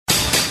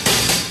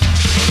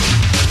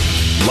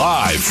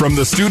Live from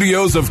the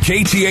studios of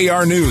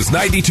KTAR News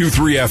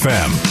 92.3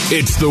 FM,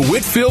 it's the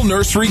Whitfill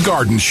Nursery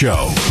Garden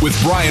Show with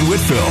Brian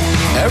Whitfill.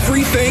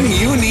 Everything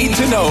you need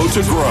to know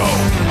to grow.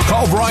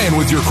 Call Brian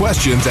with your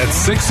questions at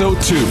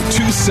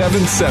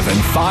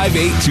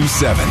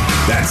 602-277-5827.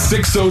 That's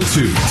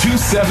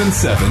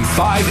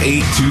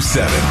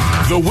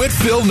 602-277-5827. The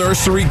Whitfill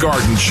Nursery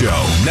Garden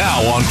Show,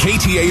 now on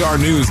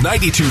KTAR News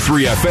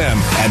 92.3 FM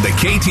and the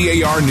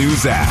KTAR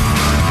News app.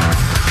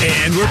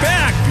 And we're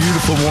back.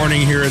 Beautiful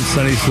morning here in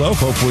Sunny Slope.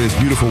 Hopefully it's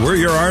beautiful where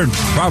you are, and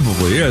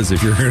probably is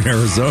if you're in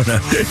Arizona.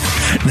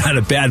 Not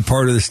a bad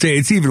part of the state.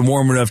 It's even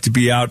warm enough to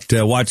be out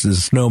watching the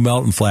snow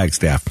melt in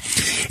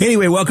Flagstaff.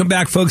 Anyway, welcome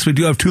back, folks. We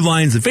do have 2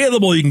 lines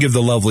available. You can give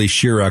the lovely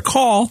Shira a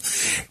call.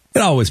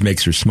 It always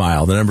makes her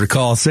smile. The number to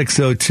call,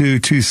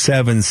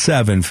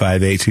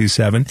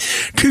 602-277-5827.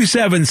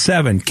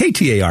 277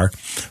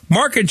 KTAR.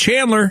 Mark and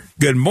Chandler,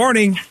 good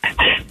morning.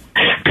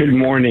 Good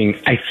morning.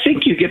 I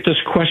think you get this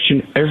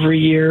question every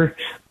year.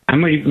 I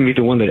might even be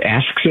the one that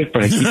asks it,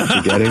 but I keep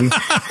forgetting.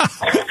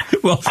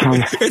 Well,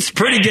 it's a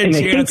pretty good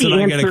chance that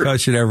I get a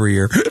question every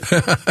year.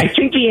 I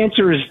think the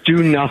answer is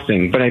do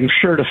nothing, but I'm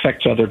sure it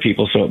affects other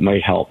people, so it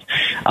might help.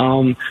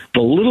 The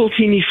little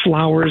teeny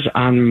flowers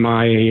on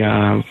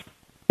my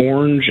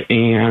orange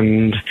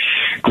and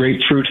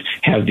grapefruit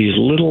have these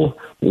little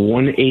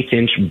 1/8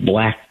 inch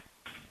black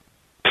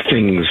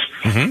things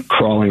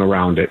crawling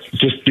around it.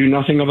 Just do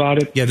nothing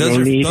about it. Yeah,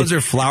 those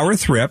are flower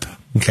thrip.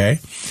 Okay.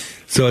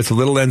 So it's a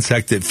little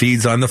insect that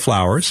feeds on the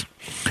flowers,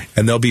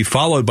 and they'll be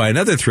followed by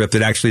another thrip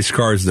that actually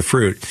scars the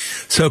fruit.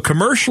 So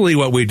commercially,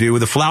 what we do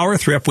with the flower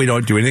thrip, we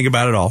don't do anything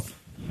about it at all.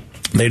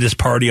 They just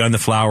party on the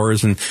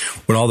flowers, and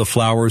when all the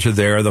flowers are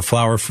there, the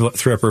flower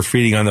thrip are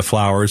feeding on the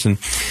flowers, and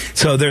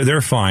so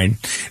they're fine.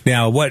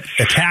 Now, what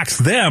attacks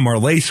them are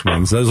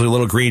lacewings. Those are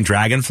little green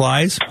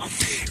dragonflies,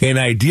 and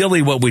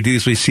ideally what we do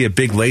is we see a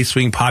big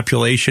lacewing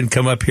population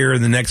come up here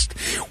in the next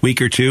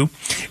week or two,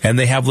 and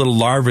they have little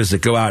larvae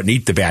that go out and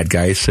eat the bad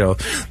guys, so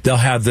they'll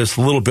have this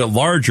little bit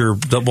larger,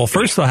 well,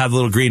 first they'll have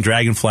little green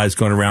dragonflies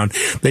going around,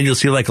 then you'll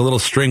see like a little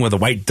string with a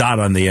white dot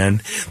on the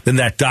end, then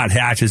that dot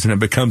hatches and it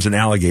becomes an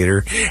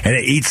alligator, and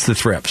it eats the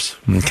thrips,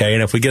 okay?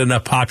 And if we get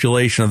enough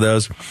population of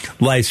those,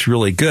 life's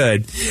really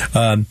good.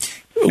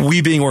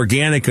 We being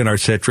organic in our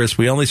citrus,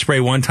 we only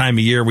spray one time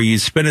a year. We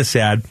use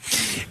spinosad,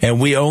 and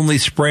we only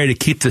spray to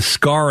keep the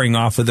scarring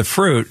off of the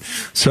fruit.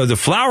 So the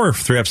flower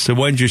thrips, the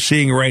ones you're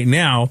seeing right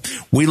now,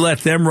 we let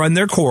them run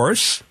their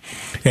course.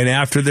 And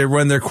after they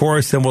run their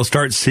course, then we'll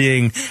start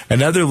seeing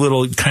another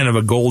little kind of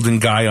a golden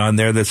guy on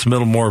there that's a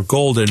little more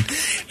golden.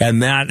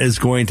 And that is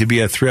going to be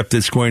a thrip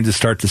that's going to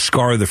start to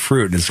scar the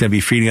fruit. And it's going to be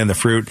feeding on the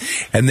fruit.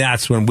 And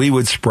that's when we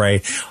would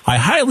spray. I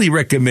highly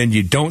recommend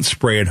you don't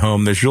spray at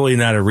home. There's really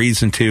not a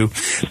reason to.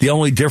 The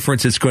only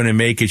difference it's going to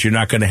make is you're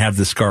not going to have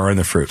the scar on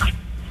the fruit.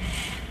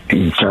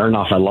 Fair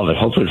enough. I love it.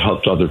 Hopefully it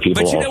helps other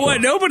people. But you know what?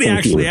 Nobody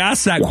actually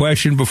asked that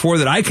question before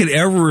that I could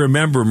ever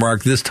remember,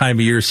 Mark. This time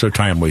of year is so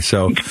timely.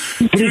 So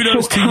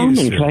kudos to you,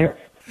 sir.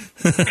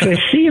 I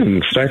see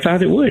him, so I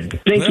thought it would.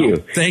 Thank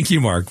you. Thank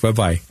you, Mark.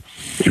 Bye-bye.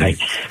 Bye.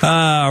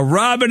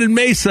 Robin and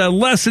Mesa,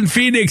 Les in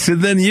Phoenix,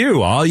 and then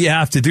you. All you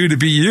have to do to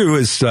be you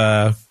is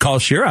call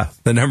Shira.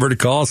 The number to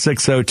call,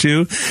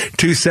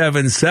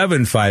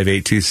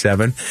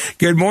 602-277-5827.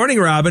 Good morning,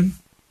 Robin.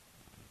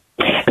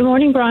 Good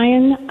morning,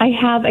 Brian. I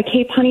have a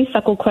Cape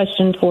honeysuckle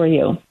question for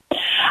you.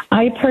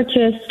 I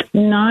purchased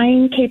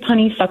 9 Cape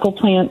honeysuckle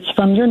plants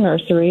from your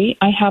nursery.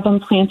 I have them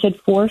planted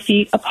 4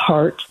 feet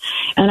apart,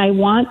 and I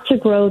want to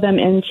grow them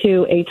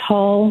into a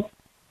tall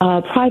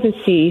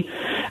privacy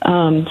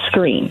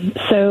screen.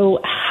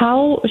 So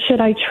how should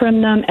I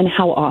trim them, and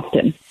how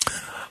often?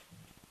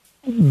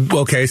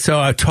 Okay,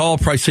 so a tall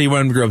price, so you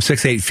want them to grow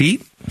 6-8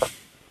 feet?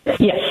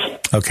 Yes.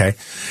 Okay.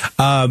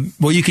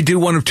 Well, you could do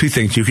one of two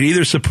things. You could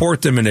either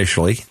support them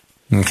initially,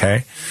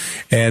 okay,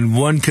 and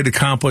one could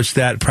accomplish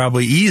that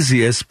probably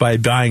easiest by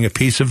buying a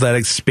piece of that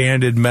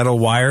expanded metal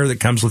wire that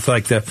comes with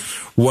like the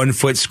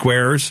 1-foot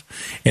squares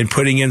and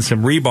putting in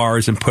some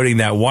rebars and putting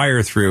that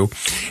wire through,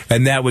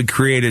 and that would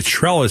create a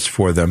trellis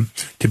for them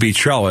to be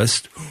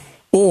trellised.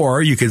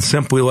 Or you can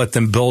simply let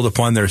them build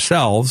upon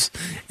themselves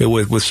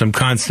with some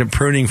constant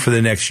pruning for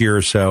the next year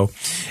or so,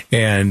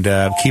 and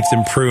keep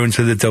them pruned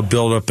so that they'll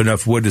build up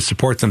enough wood to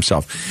support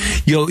themselves.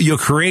 You'll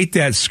create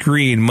that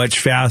screen much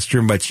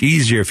faster, much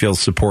easier if you'll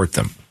support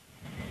them.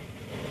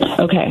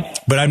 Okay.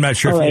 But I'm not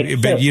sure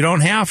but you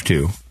don't have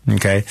to.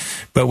 Okay.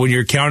 But when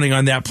you're counting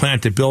on that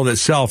plant to build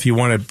itself, you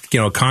want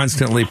to,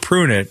 constantly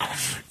prune it,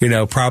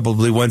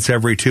 probably once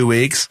every 2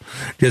 weeks,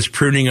 just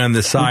pruning on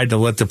the side to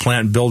let the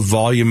plant build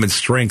volume and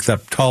strength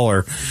up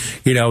taller.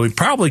 We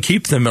probably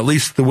keep them at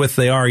least the width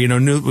they are.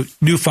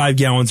 New 5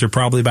 gallons are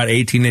probably about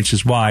 18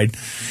 inches wide,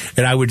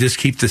 and I would just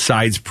keep the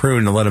sides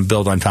pruned and let them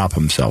build on top of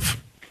themselves.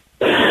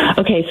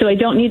 Okay. So I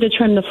don't need to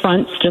trim the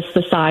fronts, just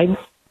the sides?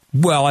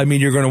 Well, I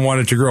mean, you're going to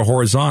want it to grow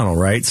horizontal,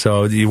 right?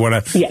 So you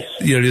want to, yes,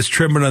 just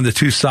trim it on the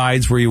 2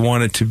 sides where you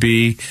want it to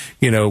be,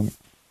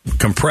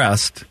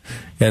 compressed,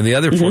 and the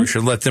other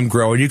portion, let them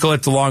grow. And you can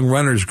let the long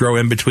runners grow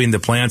in between the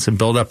plants and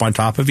build up on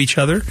top of each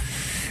other.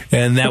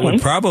 And that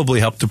would probably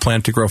help the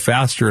plant to grow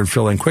faster and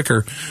fill in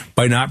quicker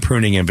by not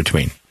pruning in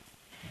between.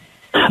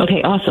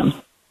 Okay, awesome.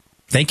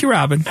 Thank you,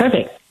 Robin.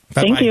 Perfect.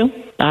 Bye-bye. Thank you.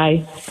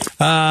 Bye.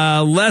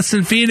 Les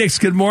in Phoenix.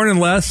 Good morning,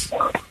 Les.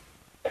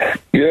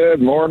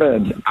 Good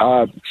morning.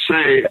 My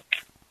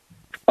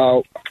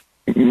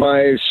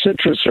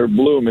citrus are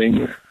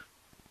blooming.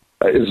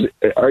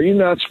 Are you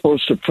not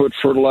supposed to put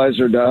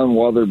fertilizer down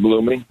while they're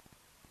blooming?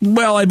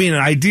 Well, I mean,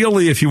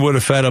 ideally, if you would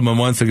have fed them a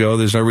month ago,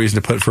 there's no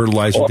reason to put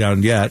fertilizer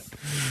down yet.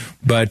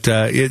 But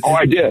I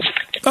did.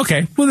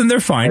 Okay, well then they're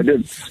fine. I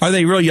did. Are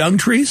they real young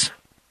trees?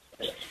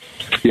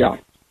 Yeah.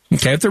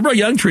 Okay, if they're real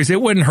young trees,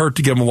 it wouldn't hurt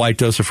to give them a light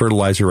dose of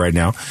fertilizer right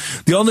now.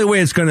 The only way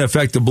it's going to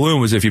affect the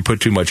bloom is if you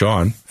put too much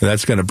on, and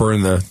that's going to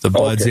burn the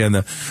buds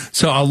in.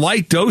 So a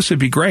light dose would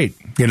be great,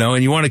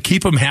 and you want to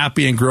keep them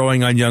happy and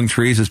growing on young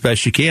trees as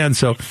best you can.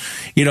 So,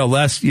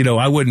 Les,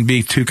 I wouldn't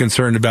be too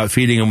concerned about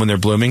feeding them when they're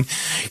blooming.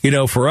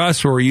 For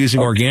us, we're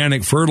using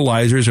organic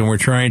fertilizers and we're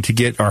trying to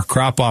get our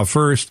crop off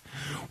first.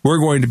 We're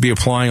going to be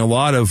applying a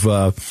lot of,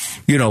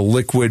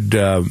 liquid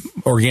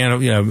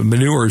organic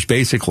manures,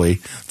 basically,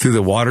 through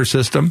the water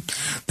system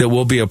that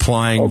we'll be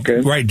applying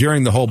right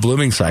during the whole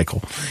blooming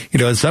cycle.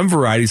 Some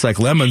varieties, like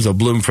lemons, will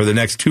bloom for the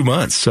next 2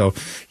 months. So,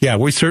 yeah,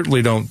 we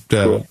certainly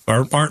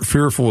aren't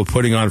fearful of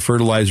putting on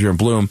fertilizer and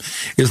bloom,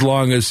 as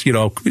long as,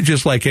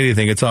 just like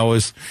anything, it's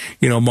always,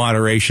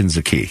 moderation's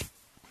the key.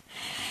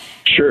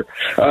 Sure.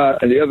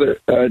 The other,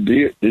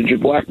 did your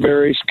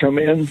blackberries come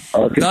in?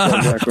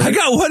 I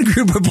got one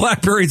group of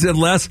blackberries in,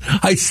 Les.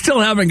 I still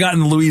haven't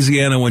gotten the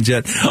Louisiana ones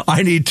yet.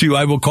 I need to.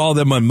 I will call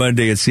them on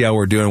Monday and see how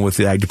we're doing with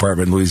the Ag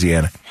Department in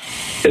Louisiana.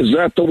 Is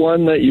that the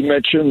one that you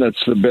mentioned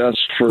that's the best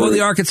for? Well,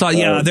 the Arkansas,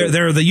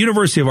 they're the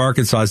University of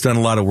Arkansas has done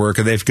a lot of work,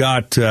 and they've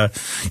got,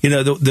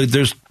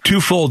 there's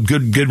twofold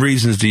good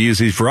reasons to use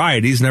these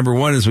varieties. Number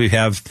one is we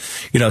have,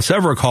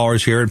 several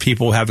callers here, and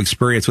people have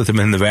experience with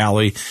them in the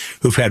Valley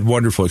who've had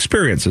wonderful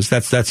experiences.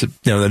 That's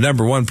the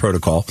number one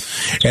protocol.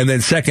 And then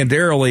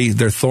secondarily,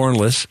 they're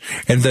thornless.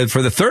 And then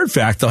for the third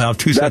fact, they'll have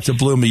 2 sets of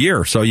bloom a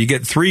year. So you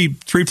get three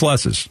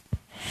pluses.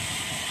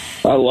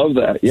 I love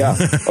that. Yeah.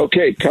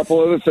 Okay. Couple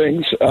other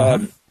things.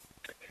 I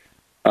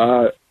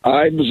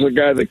was the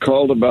guy that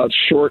called about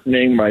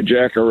shortening my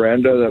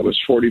jacaranda that was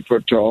 40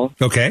 foot tall.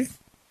 Okay.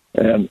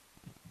 And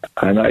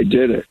I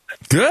did it.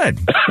 Good.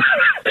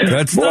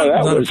 That's not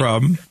a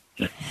problem.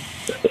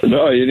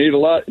 No, you need a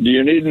lot. Do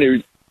you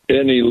need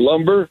any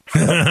lumber?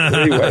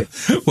 Anyway.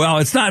 Well,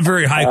 it's not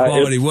very high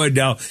quality wood.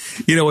 Now,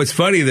 it's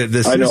funny that the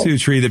sisu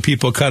tree that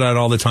people cut on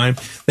all the time,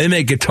 they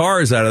make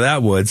guitars out of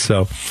that wood.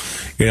 So,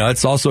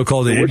 it's also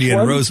called the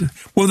Indian rose.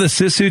 Well, the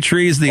sisu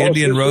trees, the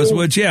Indian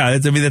rosewood. Yeah.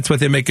 That's what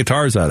they make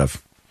guitars out of.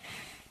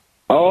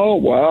 Oh,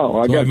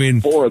 wow. I got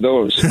 4 of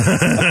those.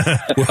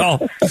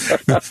 Well,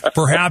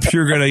 perhaps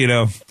you're going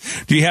to,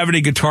 do you have any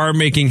guitar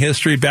making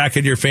history back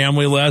in your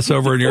family, Les,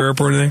 over in Europe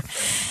or anything?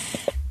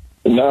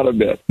 Not a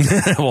bit.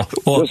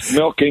 well, just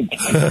milking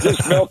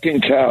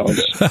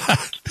cows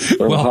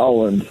from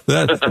Holland.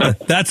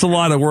 That's a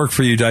lot of work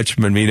for you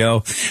Dutchmen,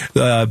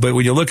 but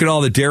when you look at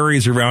all the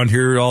dairies around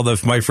here,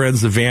 my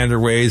friends, the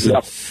Vanderways, and,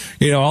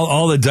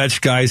 all the Dutch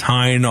guys,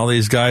 Hein, all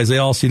these guys, they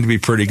all seem to be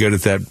pretty good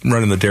at that,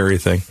 running the dairy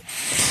thing.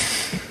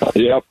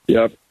 Yep.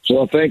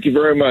 So thank you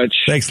very much.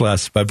 Thanks,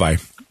 Les. Bye-bye.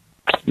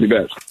 You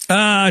bet.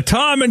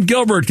 Tom and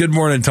Gilbert. Good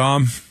morning,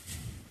 Tom.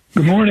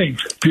 Good morning.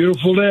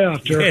 Beautiful day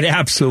out there. It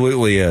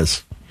absolutely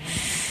is.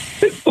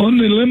 On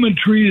the lemon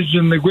trees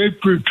and the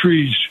grapefruit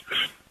trees,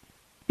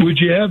 would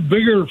you have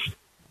bigger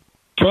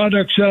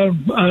products out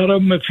of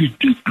them if you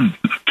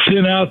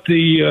thin out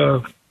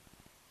the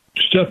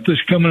stuff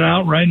that's coming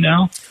out right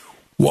now?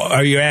 Well,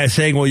 are you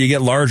saying, will you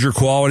get larger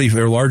quality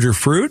or larger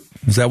fruit?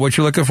 Is that what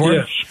you're looking for?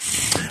 Yes.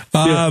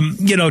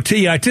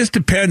 It just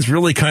depends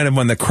really kind of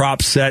on the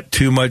crop set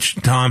too much,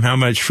 Tom, how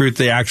much fruit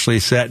they actually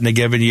set in a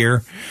given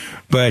year.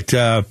 But,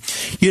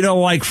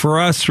 like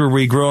for us where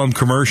we grow them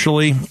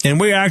commercially,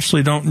 and we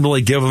actually don't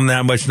really give them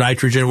that much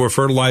nitrogen. We're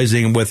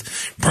fertilizing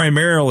with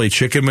primarily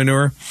chicken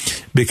manure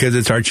because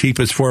it's our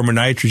cheapest form of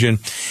nitrogen.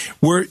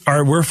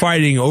 We're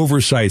fighting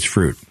oversized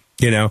fruit.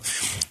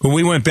 When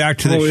we went back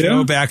to the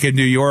show back in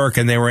New York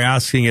and they were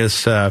asking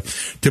us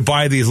to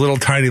buy these little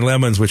tiny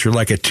lemons, which are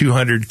like a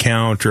 200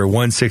 count or a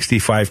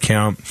 165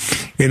 count,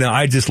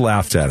 I just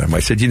laughed at them.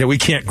 I said, we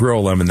can't grow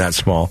a lemon that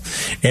small.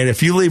 And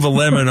if you leave a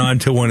lemon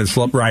onto when it's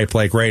ripe,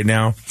 like right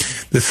now,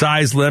 the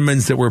size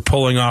lemons that we're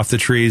pulling off the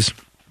trees,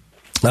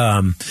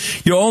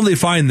 you'll only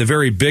find the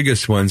very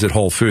biggest ones at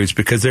Whole Foods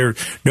because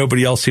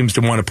nobody else seems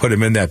to want to put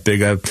them in that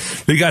big.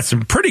 We got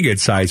some pretty good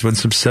size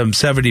ones, some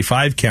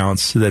 75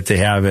 counts that they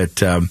have at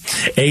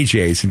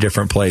AJ's in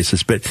different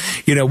places. But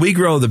we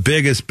grow the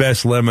biggest,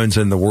 best lemons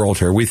in the world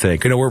here. We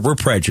think we're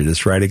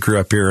prejudiced, right? I grew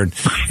up here and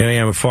I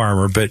am a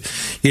farmer, but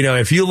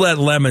if you let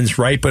lemons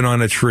ripen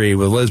on a tree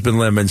with Lisbon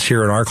lemons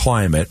here in our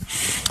climate,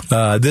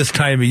 this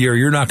time of year,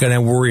 you're not going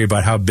to worry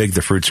about how big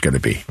the fruit's going to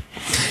be.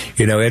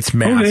 It's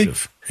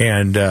massive.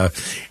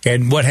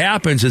 And what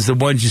happens is the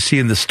ones you see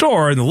in the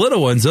store and the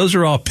little ones, those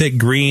are all picked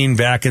green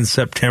back in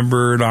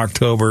September and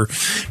October.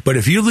 But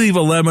if you leave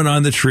a lemon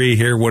on the tree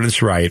here when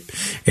it's ripe,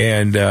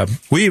 and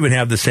we even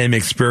have the same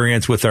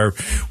experience with our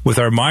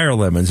Meyer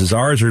lemons, as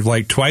ours are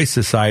like twice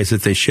the size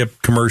that they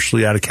ship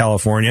commercially out of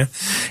California,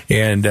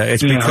 and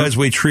it's because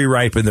we tree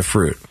ripen the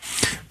fruit.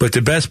 But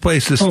the best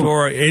place to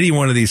store any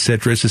one of these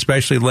citrus,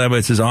 especially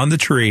lemons, is on the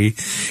tree.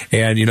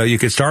 And, you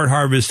can start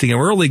harvesting them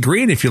early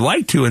green if you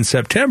like to in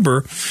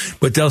September,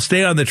 but they'll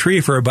stay on the tree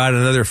for about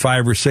another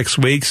 5 or 6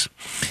 weeks.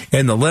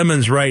 And the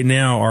lemons right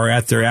now are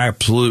at their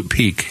absolute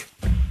peak.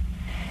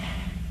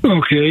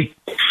 Okay.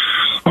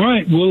 All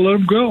right. We'll let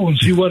them go and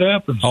see what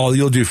happens. Oh,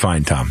 you'll do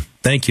fine, Tom.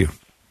 Thank you.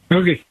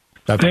 Okay.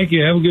 Thank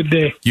you. Have a good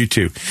day. You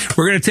too.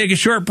 We're going to take a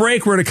short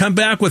break. We're going to come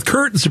back with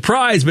Kurt and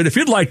surprise. But if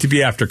you'd like to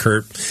be after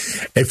Kurt,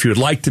 if you'd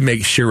like to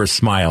make Shira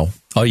smile,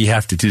 all you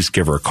have to do is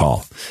give her a call.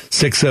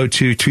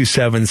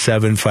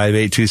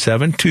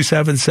 602-277-5827,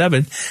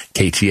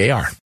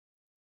 277-KTAR.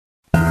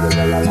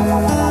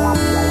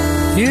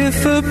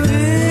 If a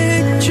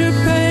picture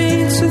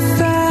paints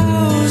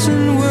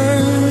 1,000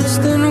 words,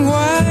 then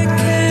why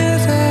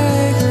can't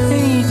I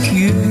paint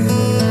you?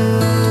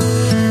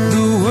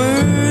 The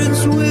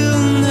words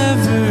will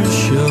never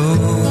show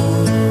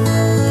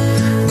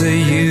the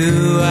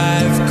you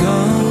I've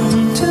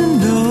come to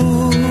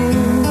know.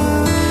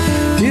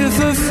 If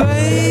a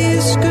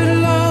face could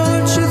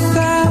launch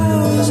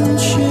 1,000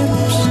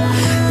 ships,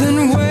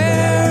 then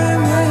where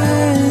am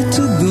I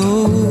to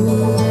go?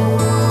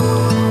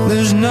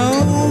 There's no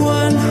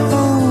one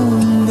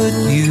home but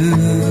you.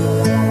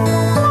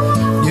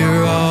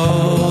 You're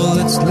all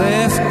that's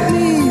left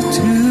me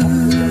to.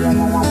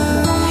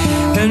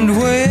 And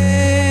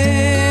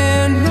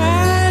when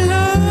my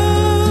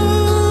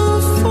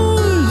love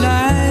for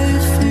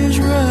life is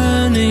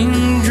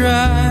running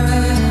dry,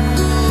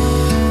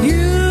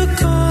 you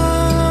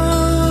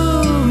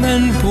come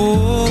and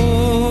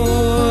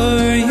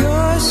pour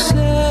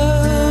yourself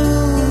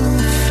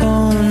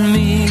on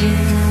me.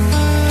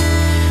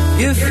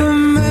 If a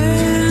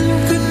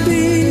man could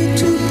be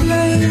 2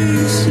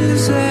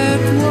 places at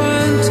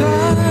one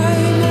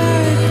time,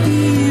 I'd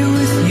be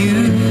with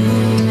you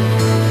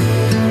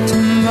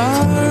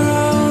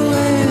tomorrow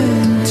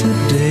and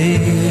today,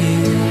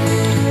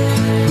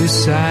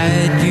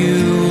 beside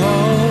you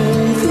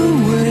all the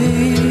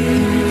way.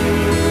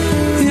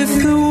 If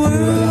the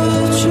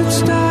world should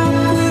stop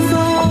with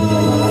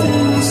all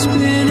things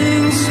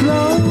spinning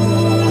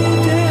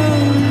slowly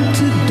down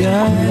to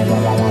die,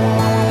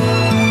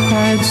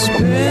 I'd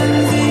spend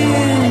the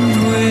end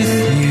with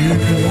you.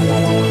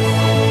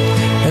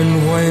 And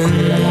when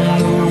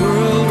the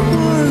world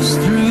was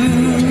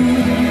through,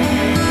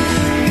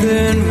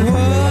 then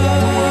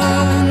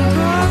one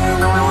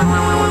by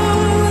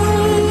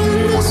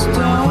one the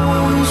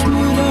stars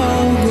would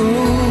all go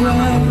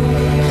out.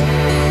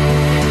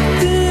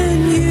 Then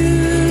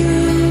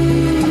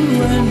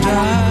you and I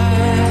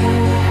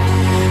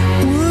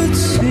would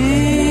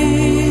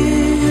simply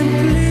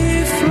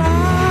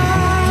fly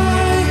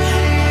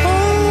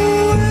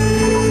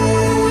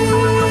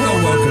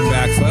Well, welcome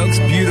back, folks.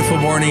 Beautiful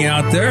morning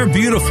out there.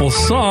 Beautiful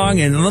song.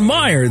 And the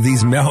Meyer,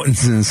 these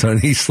mountains in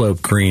sunny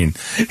Slope Green.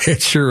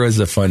 It sure is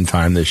a fun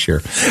time this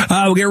year.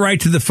 We'll get right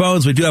to the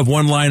phones. We do have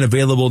one line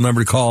available.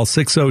 Number to call,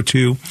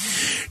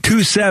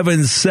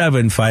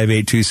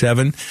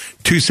 602-277-5827,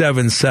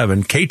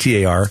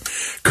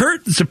 277-KTAR.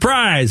 Kurt,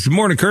 surprise. Good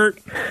morning, Kurt.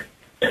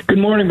 Good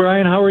morning,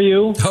 Brian. How are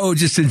you? Oh,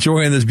 just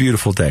enjoying this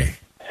beautiful day.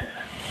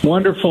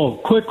 Wonderful.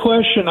 Quick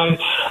question.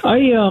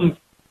 I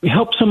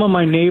helped some of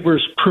my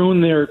neighbors prune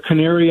their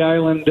Canary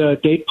Island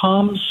date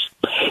palms,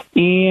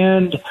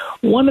 and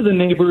one of the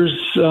neighbors,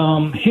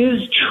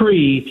 his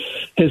tree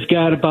has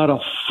got about a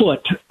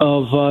foot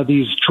of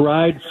these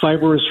dried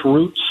fibrous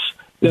roots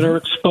that are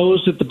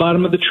exposed at the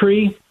bottom of the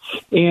tree,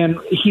 and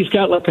he's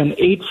got like an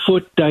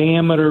 8-foot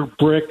diameter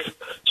brick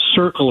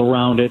circle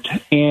around it.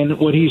 And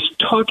what he's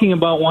talking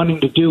about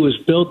wanting to do is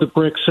build the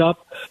bricks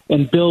up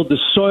and build the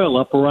soil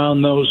up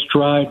around those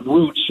dried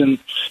roots. And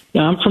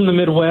I'm from the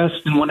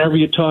Midwest, and whenever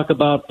you talk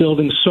about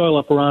building soil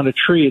up around a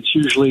tree, it's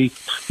usually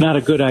not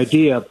a good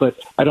idea, but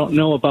I don't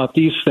know about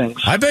these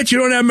things. I bet you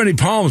don't have many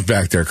palms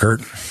back there, Kurt.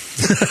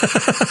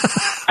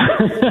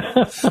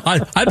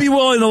 I'd be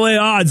willing to lay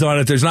odds on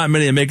it. There's not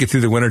many that make it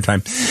through the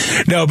wintertime.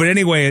 No, but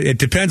anyway, it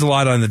depends a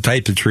lot on the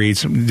type of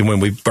trees when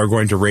we are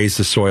going to raise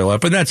the soil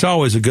up, and that's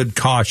always a good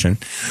caution.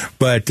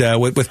 But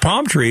with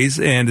palm trees,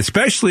 and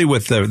especially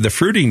with the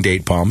fruiting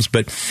date palms,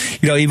 but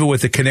even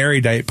with the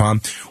canary date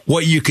palm,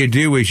 what you can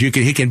do is he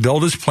can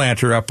build his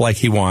planter up like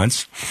he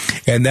wants,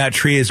 and that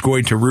tree is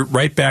going to root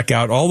right back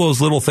out. All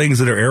those little things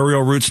that are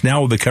aerial roots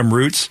now will become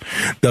roots.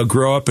 They'll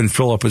grow up and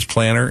fill up his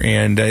planter,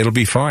 and it'll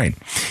be fine.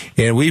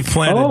 And we've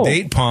planted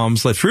date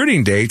palms, like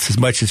fruiting dates, as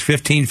much as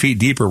 15 feet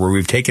deeper, where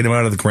we've taken them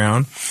out of the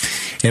ground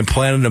and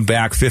planted them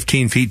back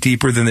 15 feet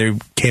deeper than they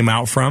came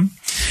out from.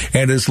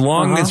 And as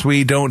long as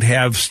we don't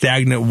have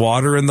stagnant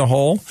water in the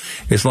hole,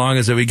 as long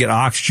as we get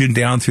oxygen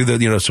down through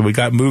the, so we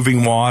got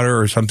moving water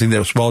or something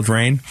that's well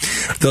drained,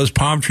 those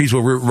palm trees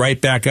will root right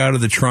back out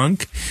of the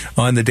trunk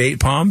on the date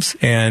palms.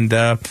 And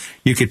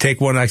you could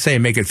take one, I say,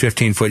 and make it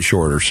 15 foot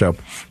shorter. So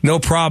no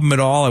problem at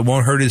all. It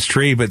won't hurt his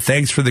tree, but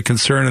thanks for the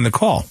concern and the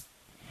call.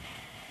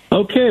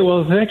 Okay,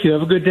 well, thank you.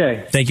 Have a good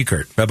day. Thank you,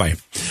 Kurt. Bye-bye.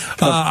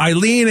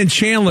 Eileen and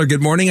Chandler.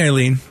 Good morning,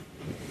 Eileen.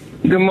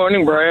 Good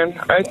morning, Brian.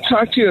 I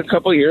talked to you a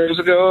couple years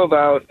ago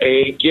about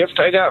a gift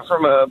I got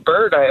from a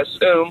bird, I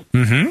assume.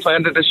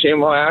 Planted a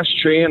shameful ash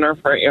tree in our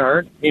front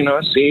yard,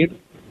 a seed.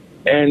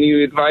 And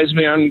you advised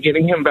me on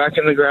getting him back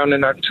in the ground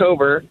in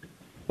October.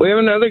 We have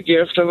another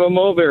gift of a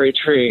mulberry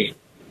tree.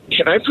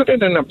 Can I put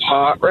it in a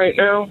pot right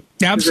now?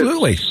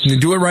 Absolutely. You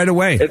do it right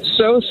away. It's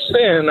so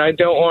thin, I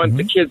don't want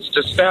the kids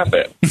to snap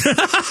it.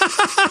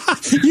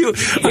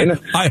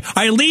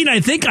 Eileen, I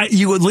think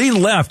you would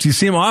lean left. You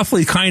seem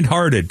awfully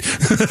kind-hearted.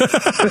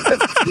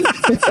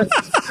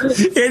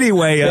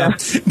 Anyway,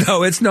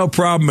 no, it's no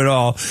problem at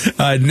all.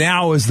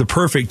 Now is the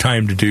perfect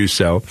time to do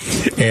so.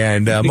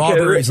 And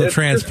mulberries will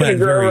transplant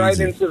very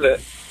easy.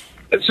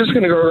 It's just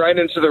going to go right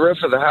into the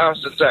roof of the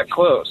house. It's that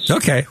close.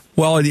 Okay.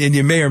 Well, and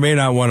you may or may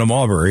not want a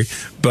mulberry.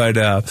 But,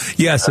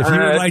 yes, if you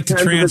would like to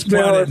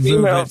transplant it,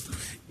 move it.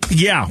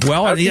 Yeah.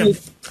 Well,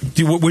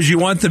 would you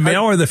want the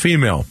male or the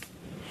female?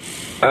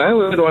 I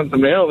would want the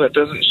male that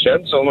doesn't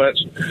shed so much.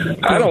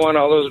 I don't want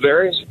all those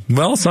berries.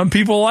 Well, some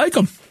people like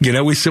them.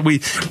 We sell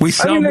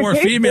more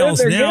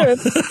females now.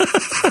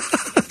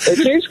 They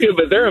taste good,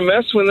 but they're a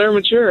mess when they're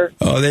mature.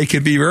 Oh, they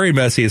can be very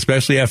messy,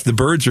 especially after the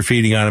birds are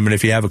feeding on them and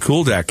if you have a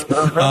cool deck.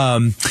 But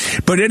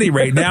at any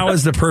rate, now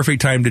is the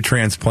perfect time to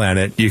transplant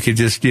it. You could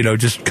just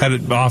cut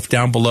it off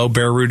down below,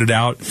 bare root it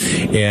out,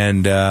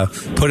 and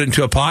put it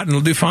into a pot, and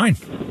it'll do fine.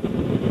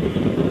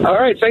 All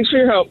right. Thanks for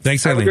your help.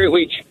 Thanks, Eileen. Have a great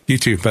week. You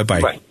too. Bye-bye.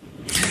 Bye.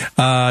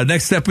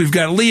 Next up, we've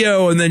got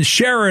Leo and then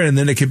Sharon, and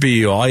then it could be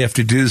you. All you have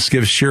to do is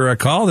give Shira a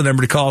call. The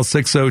number to call is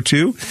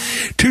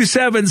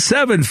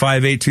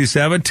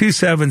 602-277-5827,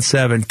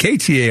 277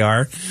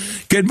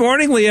 KTAR. Good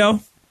morning, Leo.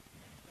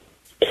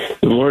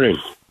 Good morning.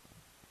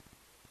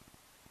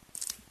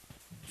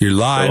 You're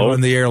live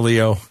on the air,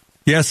 Leo.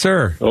 Yes,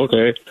 sir.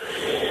 Okay.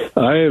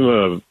 I am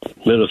a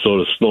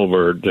Minnesota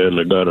snowbird, and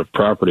I've got a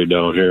property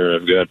down here.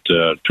 I've got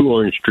 2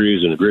 orange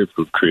trees and a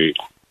grapefruit tree.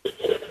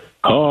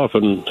 How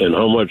often and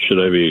how much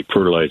should I be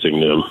fertilizing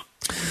them?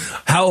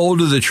 How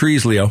old are the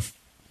trees, Leo?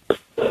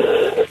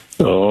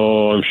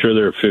 Oh, I'm sure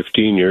they're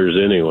 15 years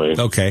anyway.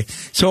 Okay.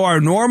 So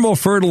our normal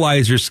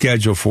fertilizer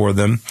schedule for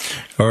them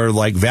are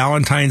like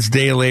Valentine's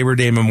Day, Labor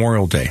Day,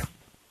 Memorial Day.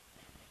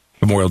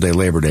 Memorial Day,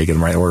 Labor Day, get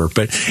them right order.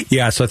 But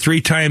yeah, so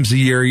 3 times a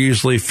year,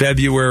 usually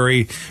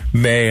February,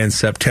 May, and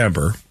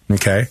September.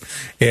 Okay.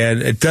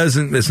 And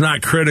it's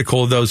not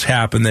critical those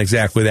happen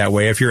exactly that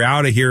way. If you're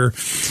out of here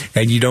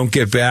and you don't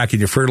get back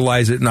and you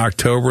fertilize it in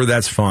October,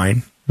 that's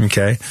fine.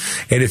 Okay.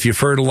 And if you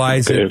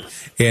fertilize it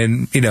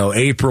in,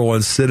 April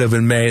instead of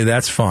in May,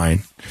 that's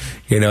fine.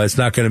 It's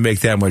not going to make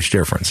that much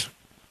difference.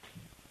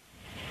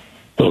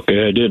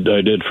 Okay. I did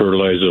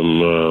fertilize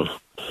them,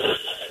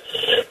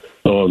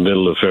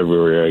 middle of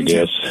February, I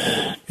guess.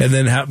 And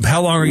then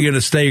how long are you going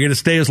to stay? You're going to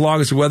stay as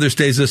long as the weather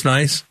stays this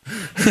nice?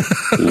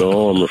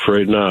 No, I'm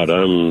afraid not.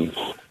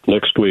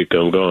 Next week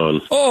I'm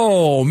gone.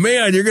 Oh,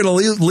 man, you're going to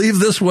leave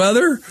this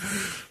weather?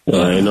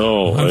 I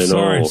know. I'm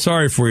sorry.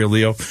 Sorry for you,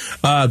 Leo.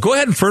 Go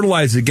ahead and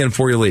fertilize it again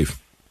before you leave.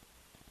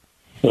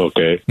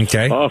 Okay.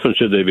 How often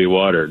should they be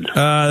watered?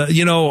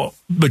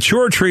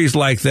 Mature trees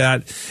like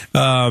that,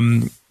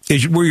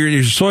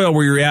 your soil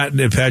where you're at in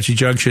Apache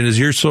Junction, is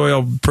your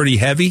soil pretty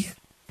heavy?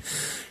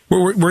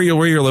 Where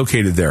you're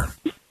located there?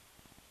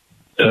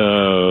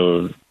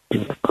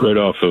 Right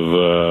off of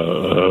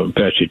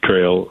Apache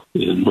Trail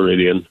in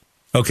Meridian.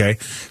 Okay.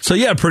 So,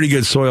 yeah, pretty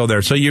good soil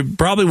there. So you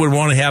probably would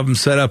want to have them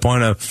set up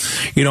on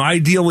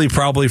ideally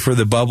probably for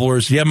the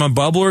bubblers. Do you have them on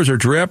bubblers or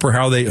drip or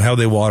how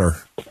they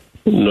water?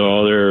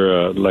 No,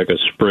 they're like a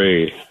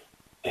spray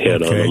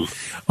head on them.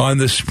 On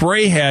the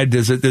spray head,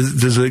 does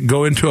it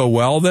go into a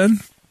well then?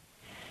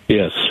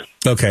 Yes.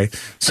 Okay.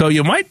 So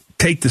you might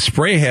take the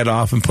spray head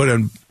off and put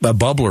a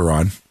bubbler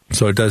on.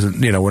 So it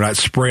doesn't, we're not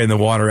spraying the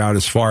water out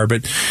as far.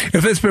 But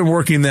if it's been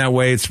working that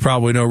way, it's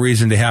probably no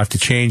reason to have to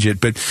change it.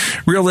 But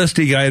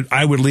realistically,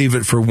 I would leave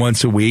it for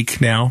once a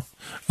week now.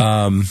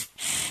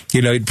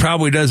 It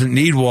probably doesn't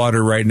need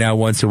water right now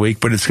once a week,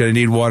 but it's going to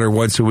need water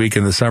once a week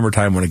in the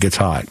summertime when it gets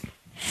hot.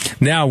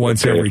 Now,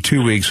 once every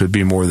 2 weeks would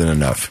be more than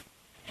enough.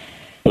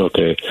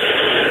 Okay.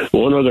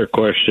 One other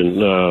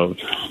question.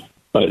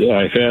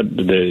 I've had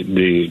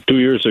the 2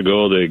 years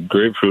ago, the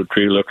grapefruit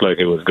tree looked like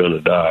it was going to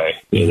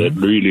die, and it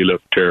really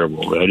looked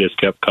terrible. I just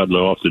kept cutting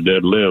off the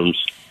dead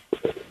limbs,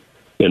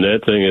 and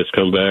that thing has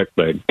come back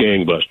like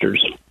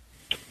gangbusters.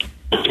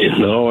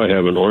 And now I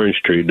have an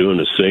orange tree doing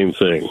the same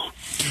thing.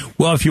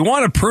 Well, if you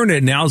want to prune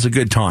it, now's a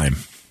good time.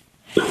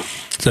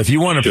 So if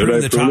you want to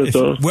prune the top,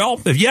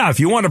 if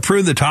you want to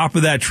prune the top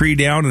of that tree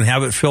down and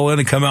have it fill in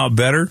and come out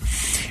better,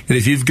 and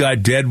if you've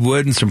got dead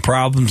wood and some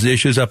problems,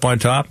 issues up on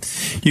top,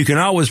 you can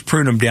always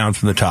prune them down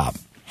from the top.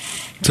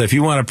 So if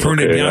you want to prune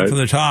it down from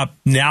the top,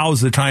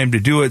 now's the time to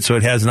do it so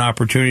it has an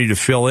opportunity to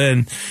fill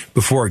in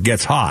before it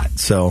gets hot.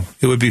 So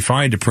it would be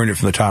fine to prune it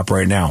from the top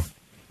right now.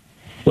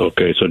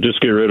 Okay, so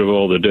just get rid of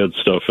all the dead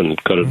stuff and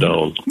cut it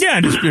down. Yeah,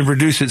 just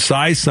reduce its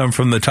size some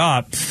from the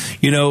top.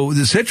 You know,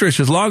 the citrus,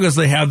 as long as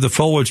they have the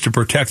foliage to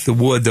protect the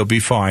wood, they'll be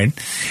fine.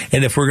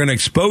 And if we're going to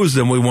expose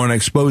them, we want to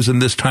expose them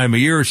this time of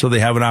year so they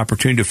have an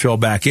opportunity to fill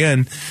back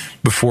in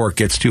before it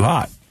gets too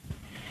hot.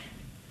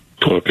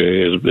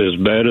 Okay, as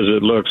bad as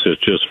it looks,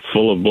 it's just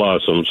full of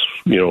blossoms.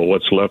 You know,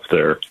 what's left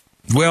there?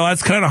 Well,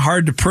 that's kind of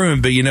hard to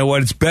prune, but you know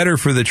what? It's better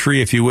for the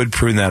tree if you would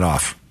prune that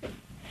off.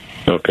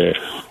 Okay.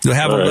 You'll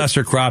have a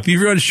lesser crop. If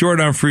you run short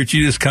on fruit,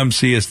 you just come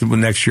see us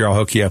next year. I'll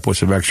hook you up with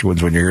some extra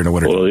ones when you're here in the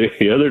winter. Well,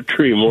 the other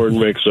tree more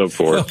than makes up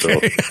for it.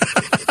 Okay.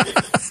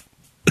 So.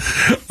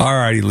 All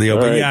righty,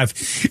 Leo. But yeah,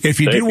 if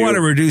you do want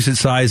to reduce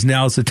its size,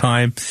 now's the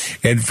time,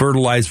 and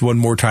fertilize one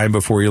more time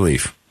before you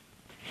leave.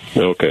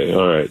 Okay.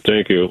 All right.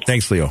 Thank you.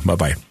 Thanks, Leo.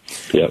 Bye-bye.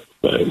 Yep.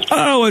 Bye.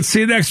 Oh, let's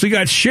see. Next, we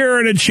got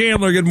Sharon and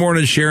Chandler. Good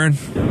morning, Sharon.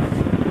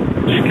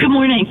 Good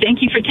morning.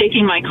 Thank you for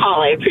taking my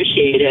call. I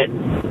appreciate it.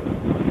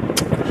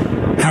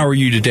 How are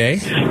you today?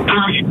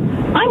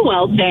 I'm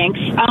well, thanks.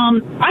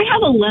 I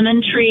have a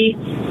lemon tree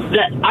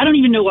that I don't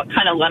even know what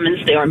kind of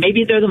lemons they are.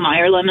 Maybe they're the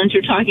Meyer lemons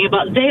you're talking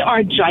about. They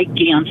are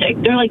gigantic.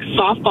 They're like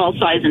softball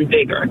size and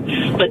bigger.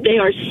 But they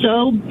are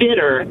so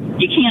bitter,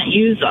 you can't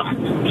use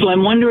them. So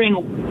I'm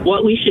wondering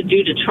what we should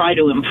do to try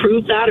to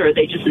improve that, or are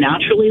they just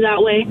naturally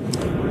that way?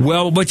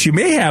 Well, what you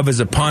may have is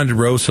a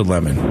ponderosa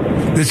lemon.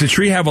 Does the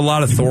tree have a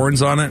lot of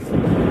thorns on it?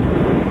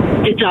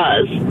 It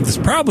does. It's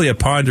probably a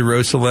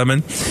ponderosa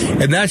lemon,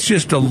 and that's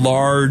just a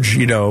large,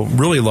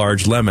 really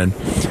large lemon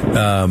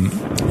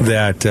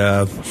that,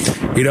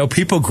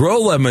 people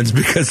grow lemons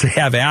because they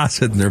have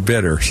acid and they're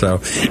bitter. So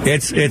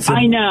it's a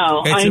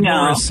more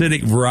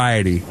acidic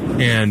variety.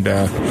 And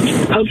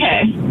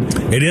okay.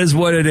 It is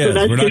what it is.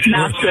 So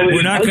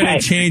we're not going to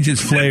change its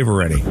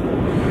flavor any.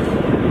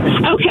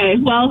 Okay,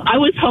 well, I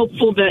was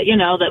hopeful that,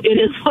 that it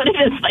is what it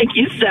is, like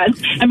you said.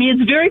 I mean,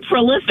 it's very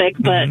prolific,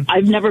 but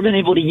I've never been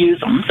able to use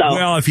them. So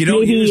well, if you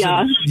don't use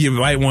them, you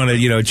might want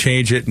to,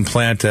 change it and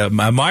plant a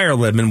Meyer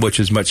lemon, which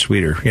is much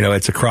sweeter.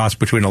 It's a cross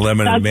between a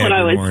lemon and a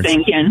mandarin orange. That's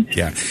what I was thinking.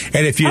 Yeah,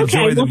 and if you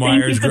enjoy the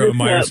Meyers, grow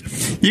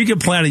Meyers, you can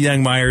plant a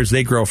young Meyers.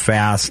 They grow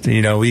fast.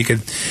 You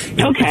could. If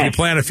you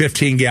plant a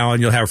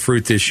 15-gallon, you'll have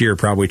fruit this year,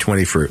 probably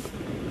 20 fruit.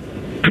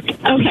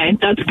 Okay,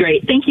 that's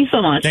great. Thank you so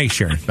much. Thanks,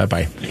 Sharon.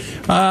 Bye-bye.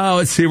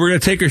 Let's see. We're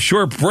going to take a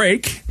short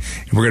break,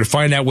 and we're going to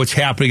find out what's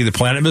happening in the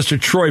planet. Mr.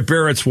 Troy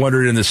Barrett's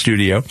wandered in the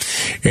studio,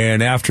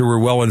 and after we're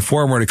well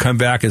informed, we're going to come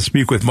back and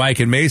speak with Mike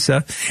and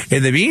Mesa.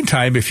 In the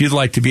meantime, if you'd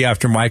like to be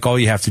after Mike, all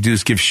you have to do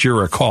is give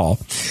Shira a call.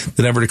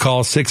 The number to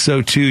call is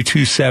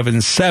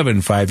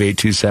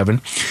 602-277-5827,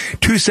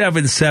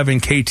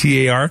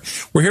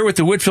 277-KTAR. We're here with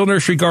the Whitfill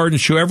Nursery Garden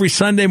Show every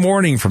Sunday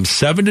morning from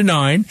 7 to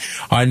 9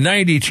 on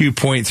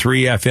 92.3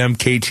 FM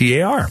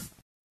KTAR.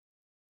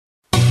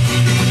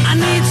 I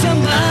need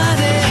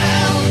somebody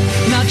help,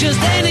 not just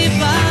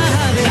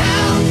anybody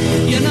help.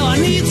 I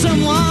need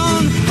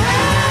someone help.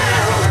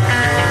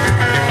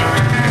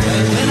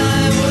 When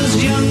I was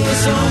younger,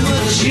 so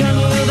much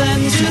younger than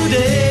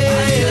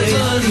today,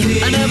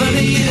 I never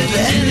needed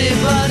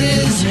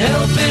anybody's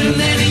help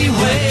in any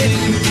way.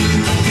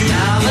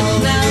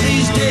 But now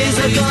these days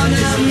are gone,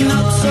 I'm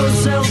not so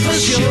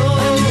self-assured.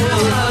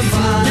 Now I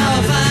find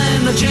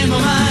I change my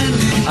mind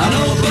and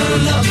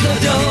open up the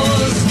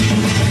doors.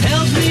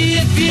 Help me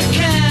if you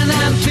can,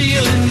 I'm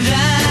feeling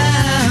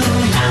down,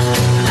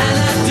 and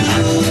I do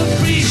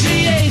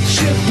appreciate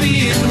you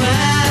being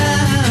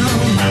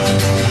round.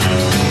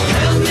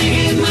 Help me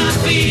get my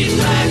feet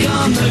back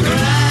on the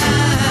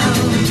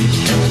ground.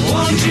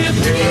 Won't you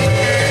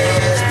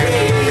please,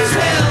 please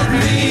help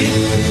me?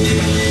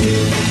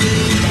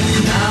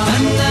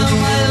 Now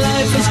my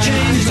life has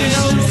changed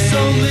in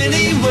so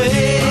many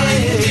ways.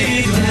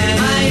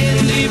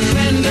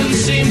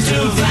 Seems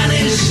to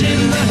vanish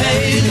in the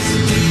haze.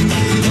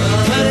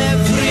 But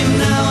every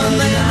now and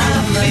then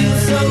I feel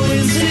so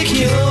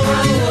insecure.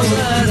 I know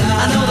that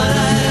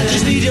I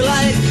just need your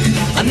light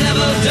I've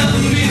never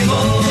done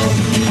before.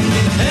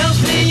 Help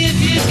me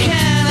if you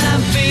can,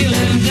 I'm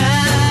feeling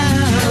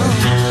down,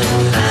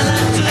 and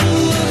I do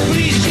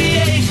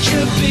appreciate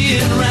you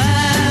being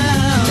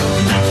around.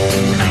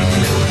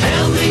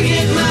 Help me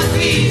get my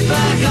feet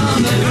back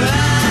on the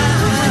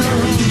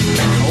ground.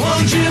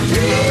 Won't you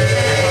please?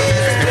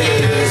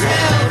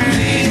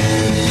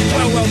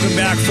 Welcome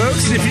back,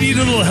 folks. If you need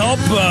a little help,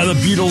 the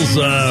Beatles,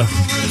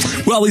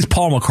 at least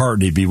Paul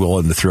McCartney would be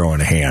willing to throw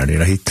in a hand.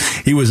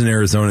 He was in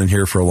Arizona and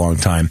here for a long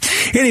time.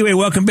 Anyway,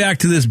 welcome back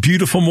to this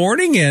beautiful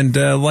morning, and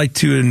I'd like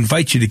to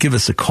invite you to give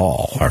us a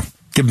call, or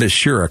give Miss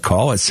Shira a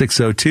call at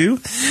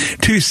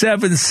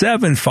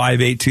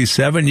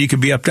 602-277-5827. You can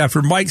be up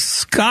after Mike,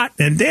 Scott,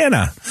 and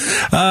Dana.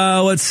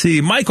 Let's see.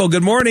 Michael,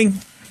 good morning.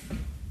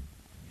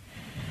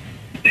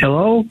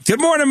 Hello?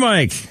 Good morning,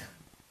 Mike.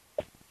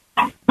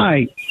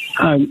 Hi.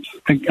 I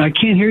can't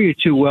hear you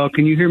too well.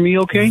 Can you hear me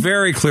okay?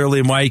 Very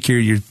clearly, Mike.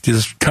 You're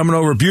just coming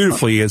over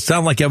beautifully. It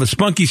sounds like you have a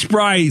spunky,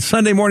 spry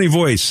Sunday morning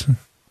voice.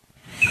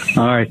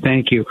 All right,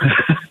 thank you.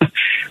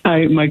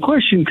 My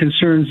question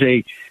concerns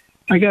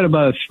I got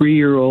about a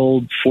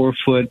 3-year-old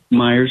 4-foot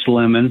Myers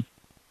lemon,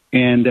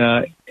 and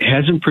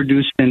hasn't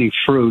produced any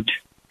fruit.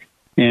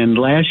 And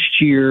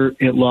last year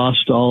it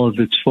lost all of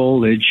its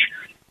foliage,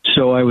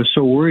 so I was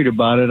so worried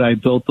about it, I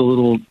built a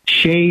little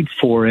shade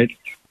for it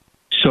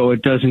so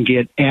it doesn't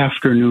get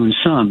afternoon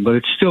sun, but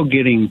it's still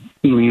getting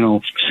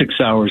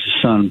 6 hours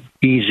of sun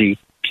easy.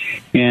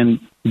 And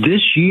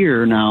this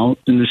year now,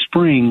 in the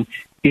spring,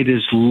 it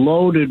is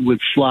loaded with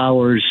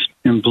flowers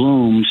and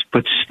blooms,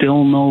 but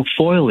still no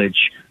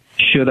foliage.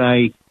 Should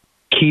I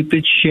keep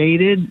it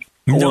shaded?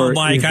 No,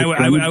 Mike,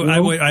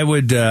 I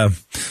would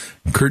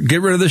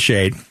get rid of the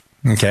shade.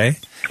 Okay.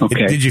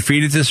 Did you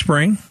feed it this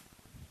spring?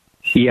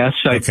 Yes,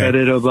 I fed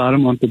it about a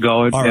month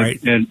ago. All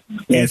right. And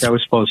I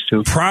was supposed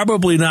to.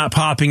 Probably not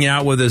popping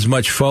out with as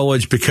much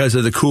foliage because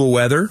of the cool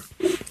weather.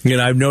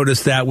 I've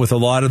noticed that with a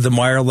lot of the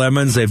Meyer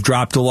lemons. They've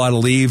dropped a lot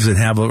of leaves and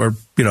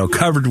are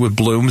covered with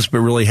blooms, but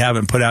really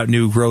haven't put out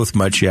new growth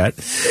much yet.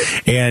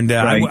 And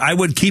I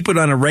would keep it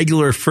on a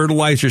regular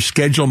fertilizer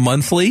schedule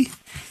monthly.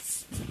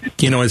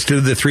 Instead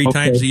of the 3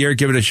 times a year,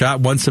 give it a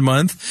shot once a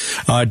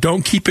month.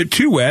 Don't keep it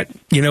too wet.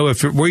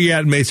 Where you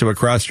at in Mesa? What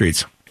cross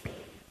streets?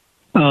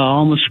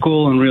 Alma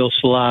School and Real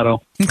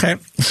Salado. Okay.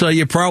 So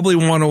you probably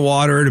want to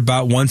water it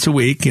about once a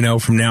week,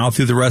 from now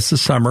through the rest of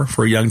summer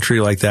for a young tree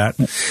like that.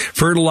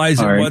 Fertilize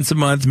it once a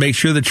month. Make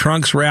sure the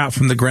trunks wrap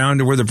from the ground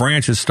to where the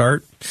branches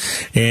start.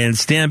 And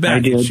stand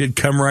back. It should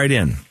come right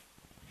in.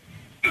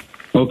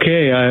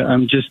 Okay,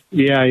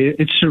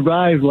 it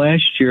survived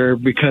last year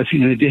because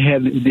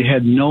it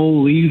had no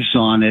leaves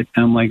on it.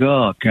 I'm like,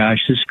 oh gosh,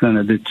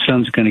 the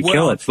sun's gonna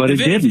kill it, but it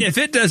didn't. If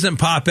it doesn't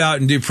pop out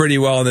and do pretty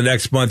well in the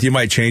next month, you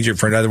might change it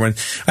for another one.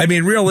 I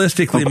mean,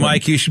 realistically,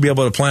 Mike, you should be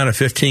able to plant a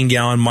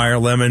 15-gallon Meyer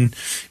lemon.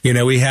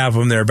 We have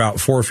them; they're about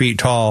 4 feet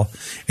tall,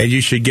 and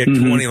you should get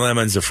 20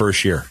 lemons the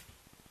first year.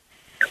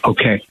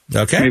 Okay.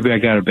 Maybe I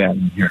got a bad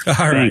one here.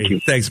 All right. Thank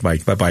you. Thanks,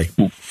 Mike. Bye.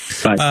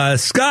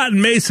 Scott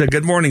in Mesa.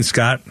 Good morning,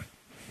 Scott.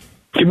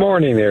 Good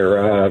morning there.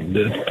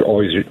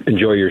 Always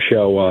enjoy your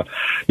show.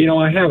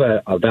 I have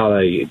about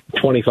a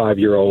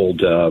 25-year-old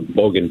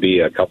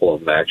bougainvillea, a couple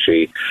of them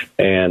actually,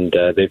 and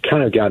they've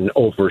kind of gotten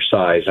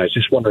oversized. I was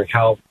just wondering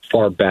how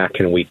far back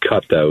can we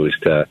cut those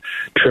to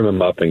trim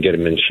them up and get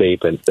them in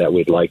shape and that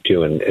we'd like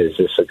to, and is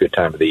this a good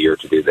time of the year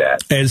to do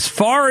that? As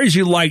far as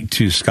you like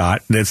to,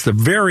 Scott, it's the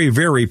very,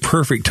 very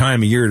perfect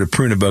time of year to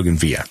prune a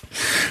bougainvillea.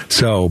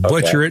 So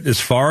butcher it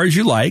as far as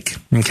you like,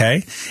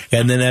 okay?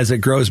 And then as it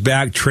grows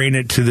back, train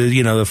it to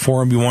the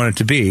form you want it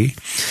to be.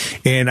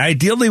 And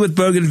ideally with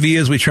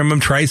bougainvilleas, we trim them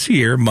twice a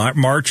year.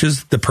 March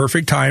is the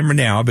perfect time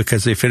now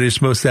because they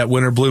finish most of that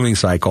winter blooming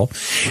cycle,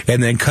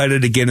 and then cut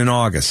it again in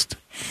August.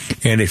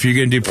 And if you're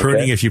going to do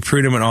pruning, if you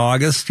prune them in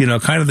August,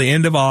 kind of the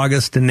end of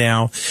August, and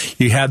now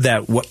you have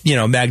that,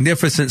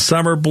 magnificent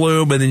summer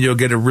bloom, and then you'll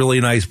get a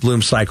really nice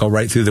bloom cycle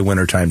right through the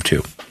wintertime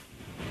too.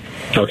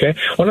 Okay.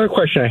 One other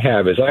question I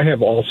have is I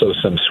have also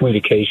some sweet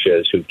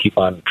acacias who keep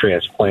on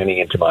transplanting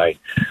into a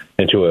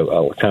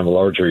kind of a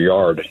larger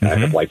yard. I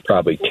have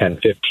probably 10,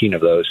 15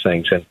 of those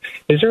things. And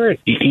is there an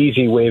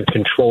easy way of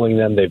controlling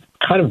them? They've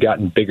kind of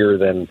gotten bigger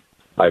than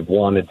I've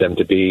wanted them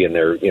to be, and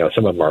they're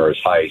some of them are as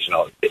high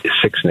as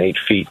 6 and 8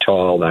 feet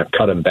tall, and I've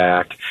cut them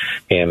back,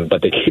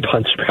 but they keep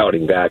on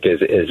sprouting back. Is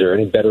there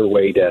any better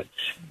way to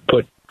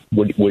put?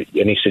 Would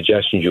any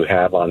suggestions you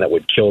have on that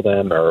would kill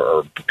them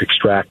or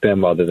extract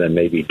them other than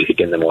maybe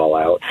digging them all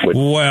out?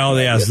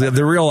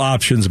 The real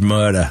option's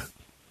mud.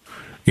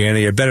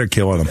 You better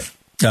killing them.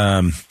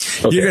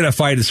 You're going to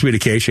fight a sweet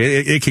acacia.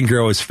 It can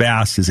grow as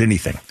fast as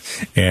anything.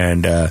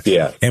 And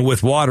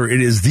with water,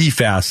 it is the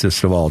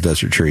fastest of all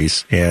desert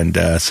trees. And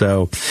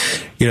so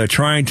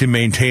trying to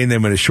maintain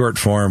them in a short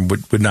form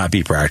would not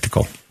be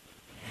practical.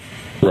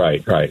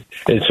 Right.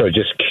 And so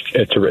just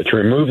to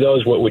remove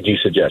those, what would you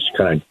suggest?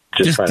 Kind of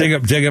just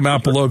dig them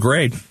out below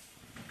grade.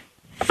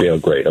 Below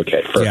grade,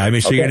 okay. Perfect. Yeah,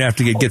 so you're going to have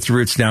to get the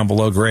roots down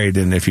below grade,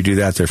 and if you do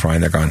that, they're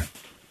fine. They're gone.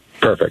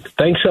 Perfect.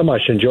 Thanks so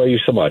much. Enjoy you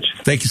so much.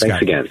 Thank you, Scott.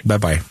 Thanks again.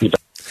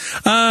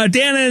 Bye-bye.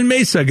 Dana in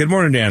Mesa. Good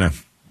morning, Dana.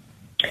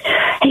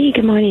 Hey,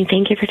 good morning.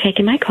 Thank you for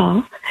taking my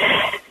call.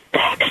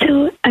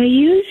 So I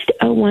used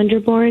a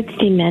Wonderboard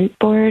cement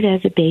board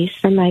as a base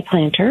for my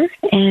planter,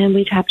 and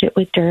we topped it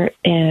with dirt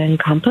and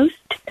compost.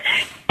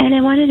 And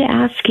I wanted to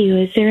ask you,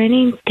 is there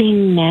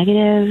anything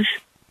negative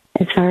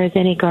as far as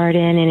any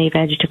garden, any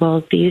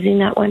vegetables, using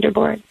that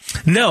Wonderboard?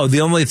 No,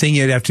 the only thing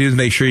you'd have to do is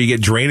make sure you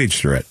get drainage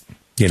through it.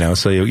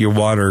 So your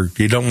water,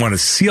 you don't want to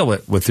seal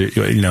it with with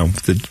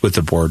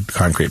the board,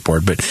 concrete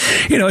board, but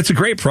it's a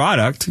great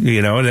product, and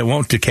it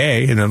won't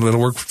decay, and it'll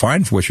work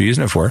fine for what you're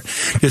using it for.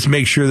 Just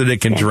make sure that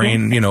it can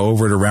drain,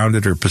 over it, around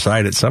it, or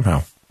beside it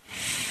somehow.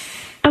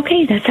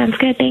 Okay, that sounds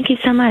good. Thank you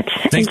so much.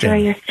 Thanks,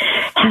 Enjoy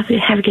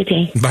have a good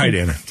day. Bye,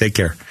 Dana. Take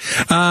care.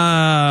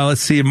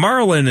 Let's see.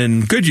 Marlon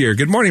in Goodyear.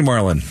 Good morning,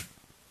 Marlon.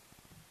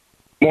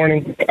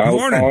 Morning. I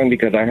was calling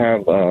because I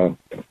have a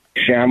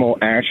Shamel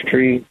ash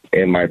tree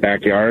in my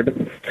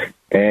backyard,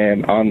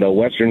 and on the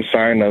western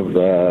side of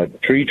the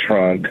tree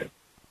trunk,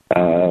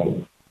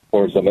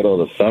 towards the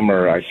middle of the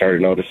summer, I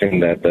started noticing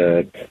that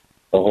the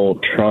whole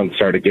trunk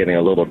started getting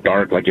a little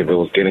dark, like if it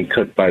was getting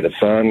cooked by the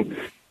sun.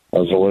 I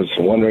was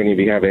wondering if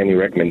you have any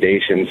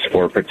recommendations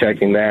for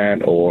protecting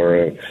that,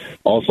 or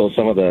also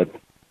some of the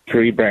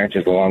tree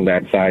branches along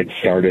that side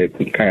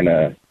started kind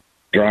of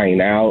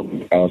drying out.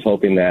 I was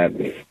hoping that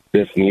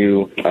this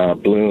new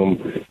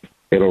bloom,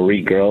 it'll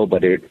regrow,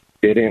 but it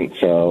didn't,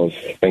 so I was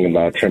thinking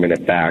about trimming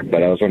it back.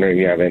 But I was wondering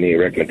if you have any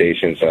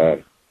recommendations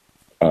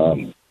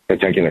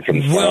protecting it from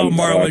the sun. Well,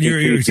 Marlon,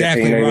 you're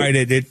exactly right.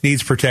 It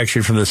needs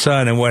protection from the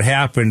sun, and what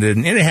happened,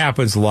 and it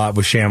happens a lot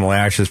with Shamel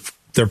ashes,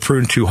 they're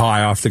pruned too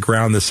high off the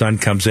ground. The sun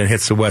comes in,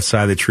 hits the west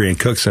side of the tree, and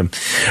cooks them.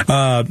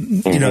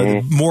 You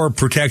know, the more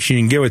protection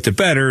you can give it, the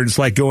better. It's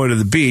like going to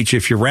the beach.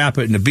 If you wrap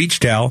it in a beach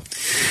towel,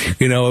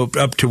 you know,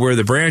 up to where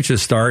the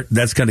branches start,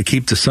 that's going to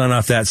keep the sun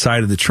off that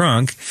side of the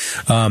trunk.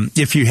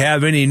 If you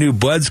have any new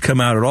buds come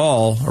out at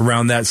all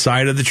around that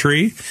side of the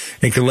tree,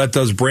 and can let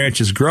those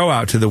branches grow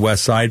out to the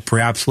west side,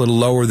 perhaps a little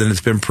lower than it's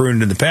been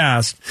pruned in the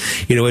past,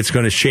 you know, it's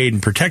going to shade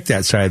and protect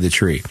that side of the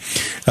tree.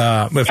 If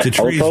the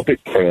tree, I was hoping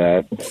for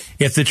that.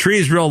 If the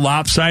tree is real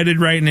lopsided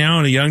right now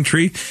in a young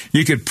tree,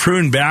 you could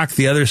prune back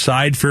the other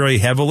side fairly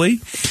heavily,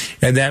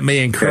 and that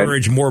may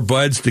encourage more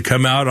buds to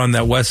come out on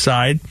that west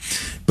side.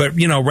 But,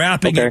 you know,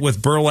 wrapping it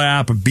with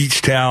burlap, a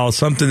beach towel,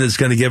 something that's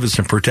going to give it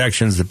some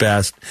protection is the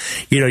best.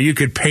 You know, you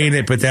could paint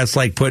it, but that's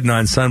like putting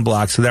on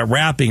sunblock. So that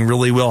wrapping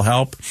really will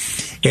help.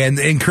 And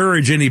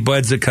encourage any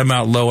buds that come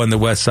out low on the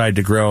west side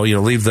to grow. You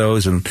know, leave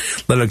those and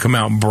let them come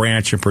out and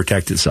branch and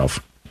protect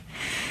itself.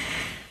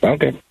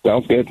 Okay,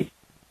 sounds good.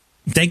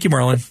 Thank you,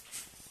 Marlon.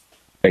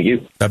 Thank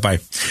you. Bye-bye.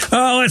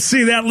 Let's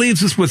see. That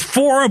leaves us with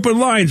 4 open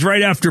lines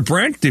right after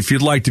Brent. If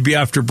you'd like to be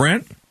after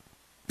Brent,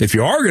 if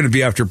you are going to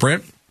be after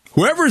Brent,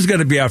 whoever's going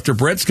to be after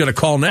Brent's going to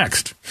call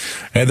next.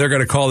 And they're going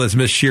to call this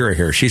Miss Shira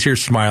here. She's here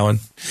smiling.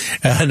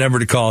 Number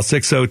to call,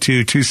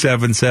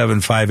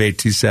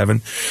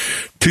 602-277-5827.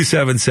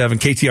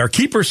 277-KTR.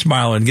 Keep her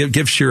smiling.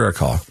 Give Shira a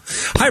call.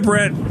 Hi,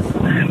 Brent.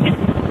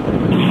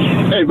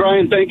 Hey,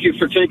 Brian. Thank you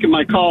for taking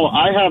my call.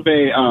 I have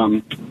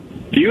a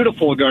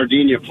beautiful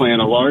gardenia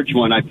plant, a large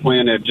one I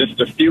planted just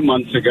a few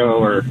months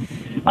ago, or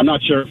I'm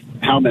not sure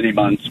how many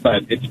months,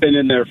 but it's been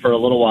in there for a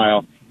little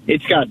while.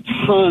 It's got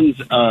tons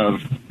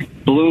of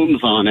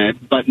blooms on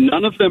it, but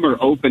none of them are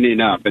opening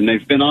up, and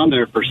they've been on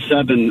there for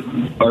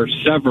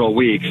several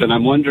weeks, and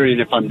I'm wondering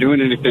if I'm doing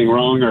anything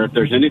wrong or if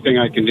there's anything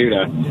I can do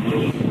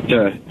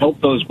to help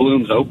those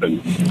blooms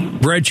open.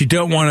 Brent, you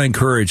don't want to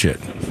encourage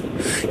it.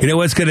 You know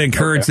what's going to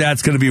encourage that?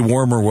 It's going to be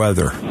warmer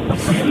weather.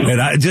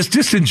 And I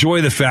just enjoy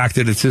the fact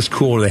that it's this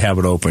cool they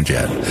haven't opened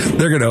yet.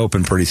 They're going to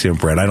open pretty soon,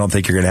 Brent. I don't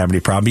think you're going to have any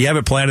problem. You have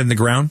it planted in the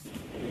ground?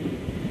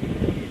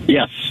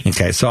 Yes.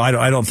 Okay, so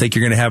I don't think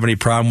you're going to have any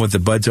problem with the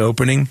buds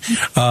opening.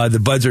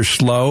 The buds are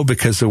slow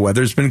because the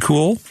weather's been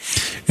cool.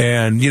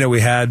 And, you know,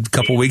 we had a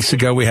couple weeks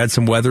ago, we had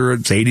some weather.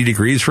 It's 80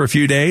 degrees for a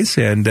few days,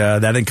 and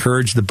that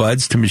encouraged the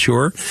buds to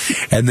mature.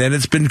 And then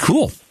it's been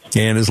cool.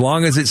 And as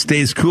long as it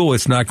stays cool,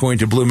 it's not going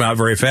to bloom out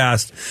very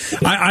fast.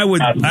 I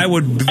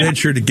would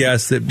venture to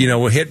guess that, you know,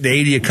 we'll hit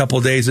 80 a couple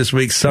of days this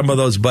week. Some of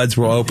those buds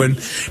will open,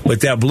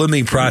 but that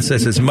blooming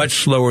process is much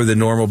slower than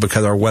normal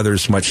because our weather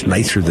is much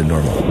nicer than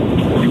normal.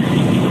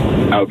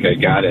 Okay,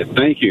 got it.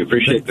 Thank you.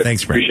 Appreciate that.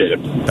 Thanks, Brian. Appreciate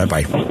it.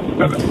 Bye-bye.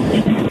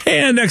 Bye-bye.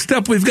 And next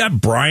up, we've got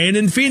Brian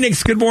in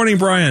Phoenix. Good morning,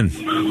 Brian.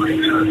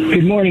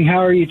 Good morning.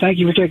 How are you? Thank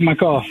you for taking my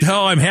call.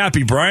 Oh, I'm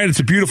happy, Brian. It's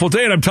a beautiful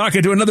day, and I'm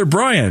talking to another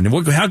Brian.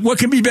 What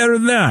can be better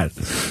than that?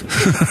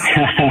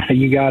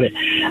 You got it.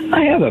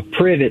 I have a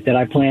privet that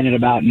I planted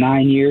about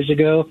 9 years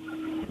ago.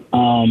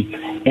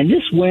 And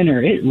this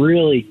winter, it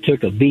really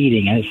took a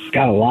beating. It's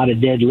got a lot of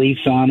dead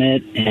leaves on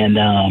it, and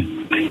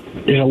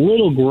there's a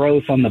little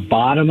growth on the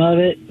bottom of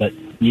it, but,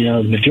 you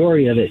know, the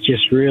majority of it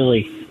just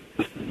really,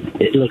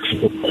 it looks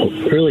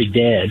really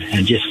dead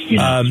and just, you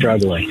know,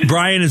 struggling.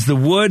 Brian, is the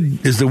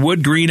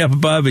wood green up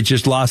above? It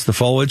just lost the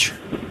foliage?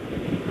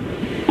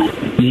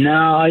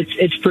 No,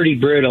 it's pretty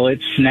brittle.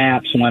 It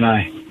snaps when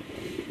I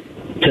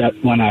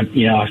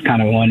you know, I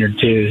kind of wondered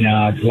too. You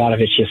know, a lot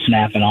of it's just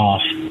snapping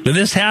off. Did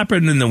this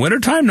happen in the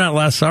wintertime, not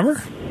last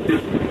summer?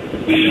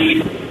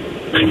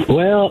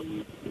 Well,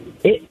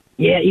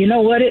 you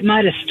know what? It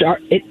might have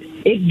started.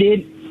 It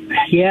did.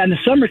 Yeah, in the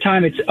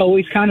summertime, it's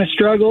always kind of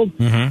struggled.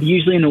 Mm-hmm.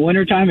 Usually in the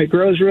wintertime, it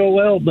grows real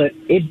well, but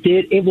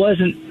it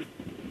wasn't.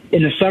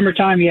 In the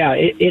summertime, yeah,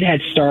 it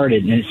had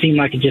started, and it seemed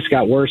like it just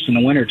got worse in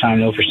the wintertime,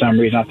 though, for some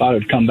reason. I thought it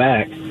would come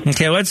back.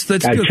 Okay, let's do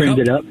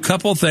a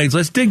couple things.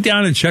 Let's dig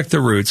down and check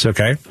the roots,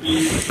 okay?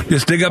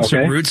 Just dig up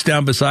some roots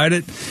down beside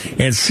it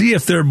and see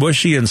if they're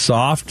mushy and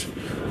soft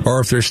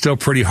or if they're still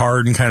pretty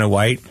hard and kind of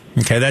white.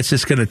 Okay, that's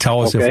just going to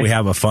tell us if we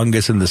have a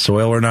fungus in the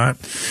soil or not.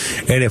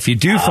 And if you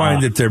do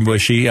find that they're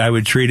mushy, I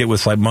would treat it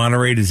with like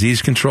Monterey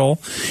disease control,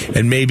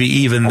 and maybe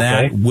even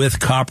that with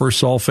copper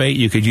sulfate.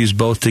 You could use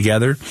both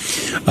together.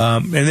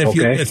 And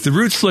if the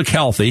roots look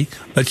healthy,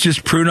 let's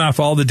just prune off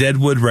all the dead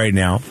wood right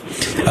now.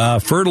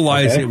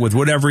 Fertilize it with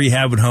whatever you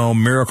have at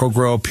home, Miracle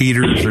Grow,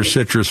 Peters, or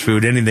citrus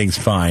food. Anything's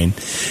fine.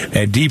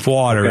 And deep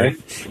water it,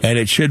 and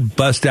it should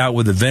bust out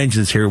with a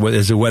vengeance here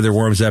as the weather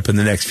warms up in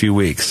the next few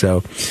weeks.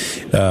 So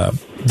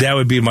that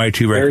would be my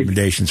two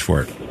recommendations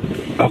for it.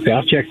 Okay,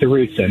 I'll check the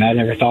roots then. I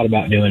never thought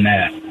about doing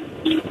that.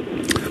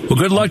 Well,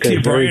 good luck to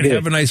you, Brian.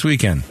 Have a nice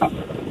weekend.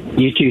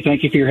 You too.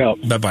 Thank you for your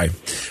help. Bye-bye.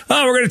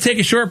 We're going to take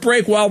a short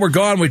break. While we're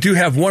gone, we do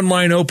have one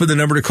line open. The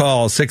number to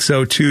call,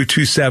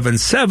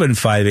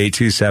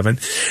 602-277-5827,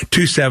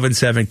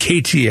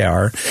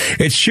 277-KTR.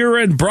 It's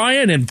Shira and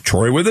Brian and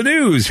Troy with the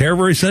news here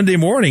every Sunday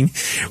morning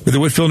with the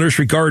Whitfill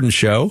Nursery Garden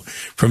Show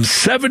from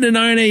 7 to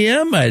 9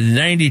 a.m. at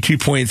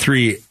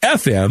 92.3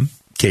 FM,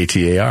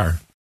 KTAR.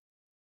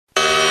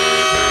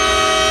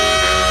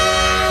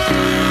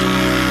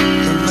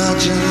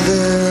 Imagine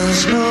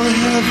there's no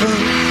heaven.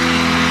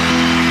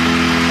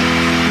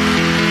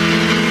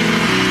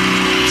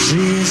 It's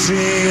easy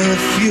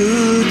if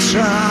you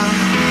try.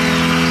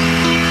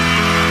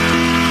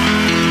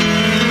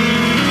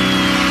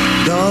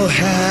 No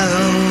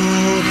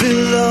hell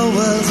below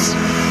us,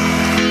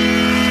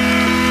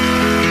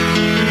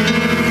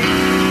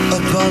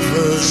 above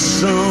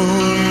us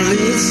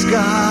only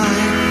sky.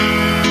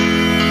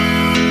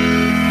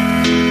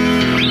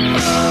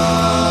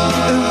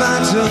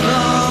 Imagine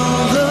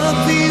all the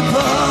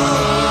people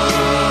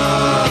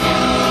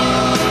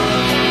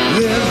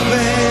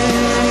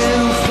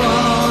living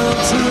for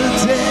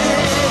today.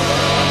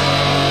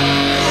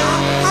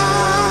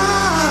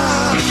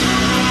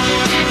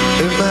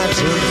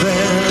 Imagine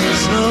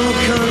there's no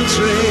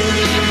country.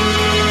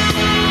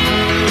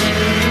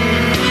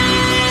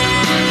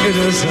 It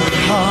isn't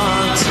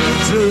hard to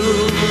do.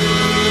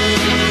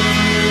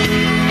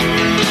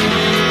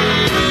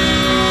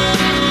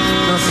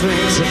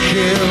 Nothing to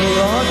kill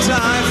or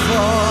die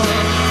for,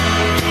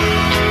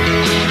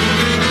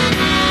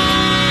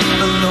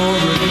 and no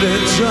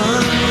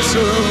religion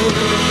too.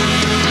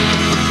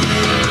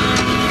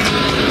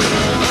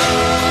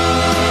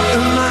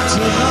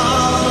 Imagine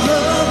all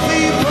the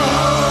people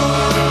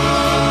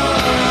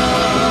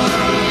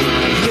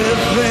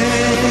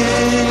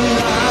living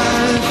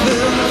life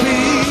in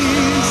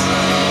peace.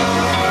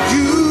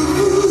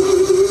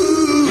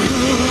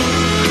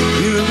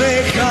 You may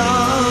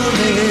call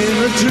me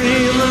a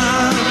dreamer,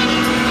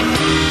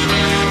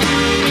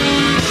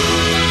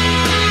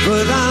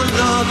 but I'm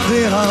not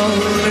the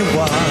only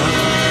one.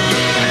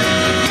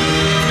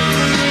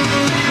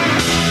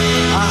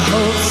 I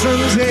hope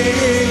someday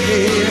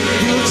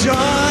you'll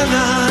join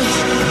us,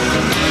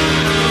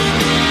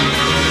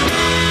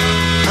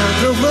 and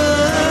the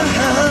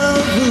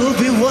world will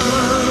be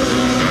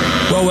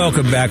one. Well,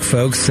 welcome back,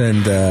 folks,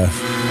 and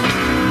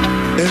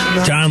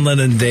John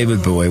Lennon,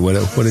 David Bowie, what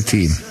a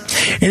team.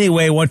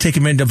 Anyway, I want to take a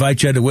minute to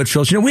invite you to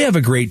Whitfill's. We have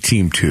a great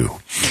team, too.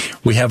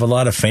 We have a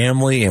lot of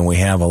family, and we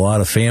have a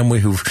lot of family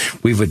who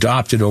we've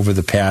adopted over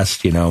the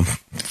past,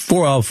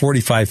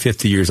 45,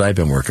 50 years I've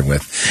been working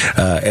with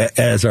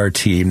as our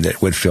team at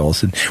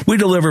Whitfill's. And we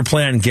deliver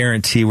plant and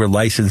guarantee. We're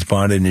licensed,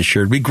 bonded, and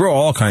insured. We grow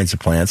all kinds of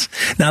plants.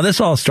 Now, this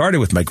all started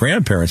with my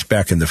grandparents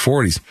back in the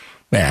 40s.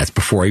 That's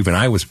before even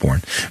I was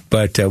born.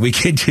 But we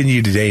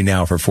continue today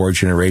now for 4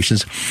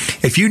 generations.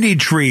 If you need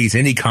trees,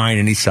 any kind,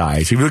 any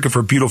size, if you're looking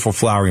for beautiful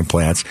flowering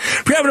plants,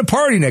 if you're having a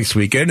party next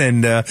weekend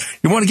and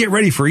you want to get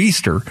ready for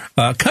Easter,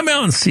 come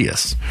out and see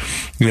us.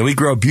 We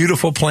grow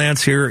beautiful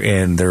plants here,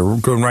 and they're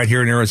grown right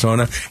here in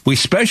Arizona. We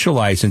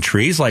specialize in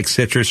trees like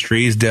citrus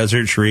trees,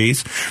 desert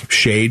trees,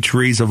 shade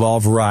trees of all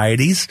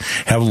varieties,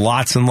 have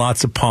lots and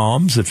lots of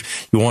palms.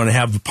 If you want to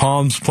have the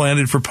palms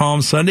planted for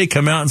Palm Sunday,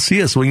 come out and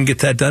see us. We can get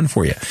that done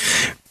for you.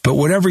 But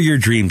whatever your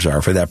dreams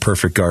are for that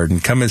perfect garden,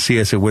 come and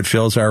see us at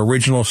Whitfill's. Our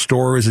original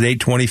store is at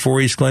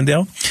 824 East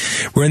Glendale.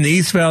 We're in the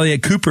East Valley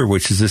at Cooper,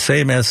 which is the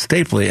same as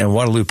Stapley and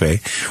Guadalupe,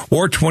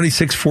 or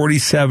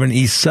 2647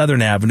 East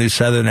Southern Avenue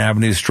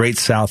straight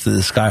south of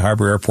the Sky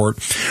Harbor Airport.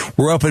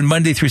 We're open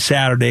Monday through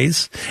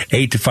Saturdays,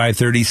 8 to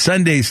 5:30,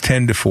 Sundays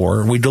 10 to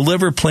 4. We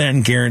deliver plant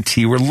and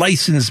guarantee. We're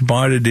licensed,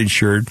 bonded,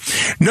 insured.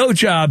 No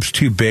job's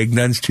too big,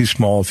 none's too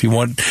small. If you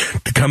want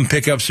to come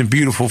pick up some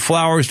beautiful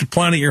flowers to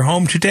plant at your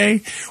home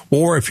today,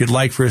 or if you'd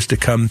like for us to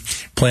come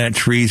plant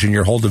trees in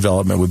your whole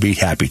development, we'd be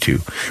happy to.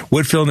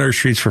 Whitfill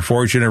Nurseries for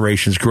 4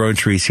 generations, growing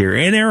trees here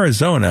in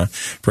Arizona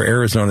for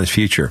Arizona's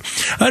future.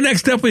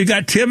 Next up, we've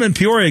got Tim in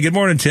Peoria. Good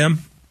morning,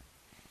 Tim.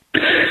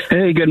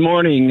 Hey, good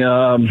morning.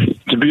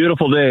 It's a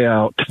beautiful day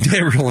out.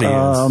 It really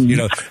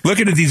is.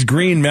 Looking at these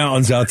green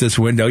mountains out this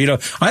window.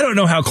 I don't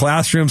know how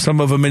classrooms, some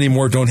of them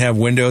anymore, don't have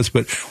windows,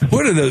 but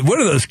what do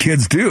those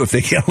kids do if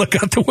they can't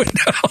look out the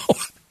window?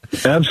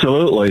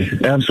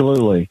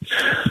 Absolutely.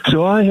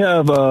 So I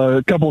have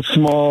a couple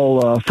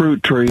small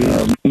fruit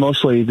trees,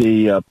 mostly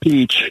the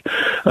peach.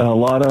 A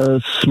lot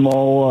of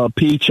small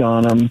peach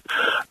on them.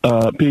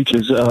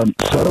 Peaches. So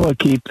how do I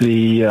keep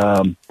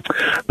the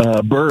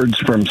birds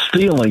from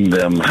stealing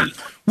them?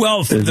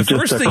 Well, the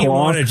first thing you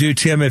want to do,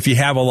 Tim, if you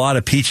have a lot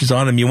of peaches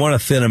on them, you want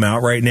to thin them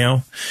out right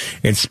now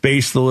and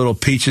space the little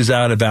peaches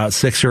out about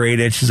 6 or 8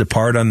 inches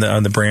apart on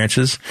the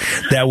branches.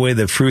 That way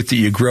the fruit that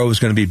you grow is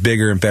going to be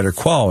bigger and better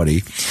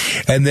quality.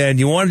 And then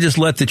you want to just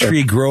let the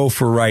tree grow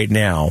for right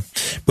now.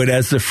 But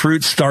as the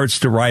fruit starts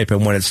to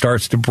ripen, when it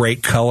starts to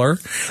break color,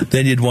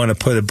 then you'd want to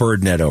put a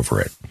bird net over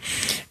it.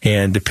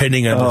 And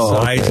depending on the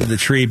size of the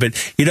tree,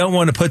 but you don't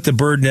want to put the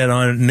bird net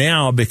on it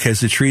now because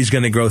the tree's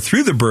going to grow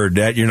through the bird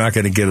net. You're not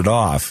going to get it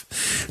off.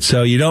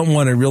 So you don't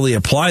want to really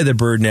apply the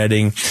bird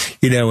netting,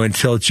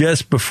 until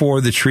just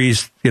before the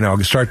trees,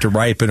 start to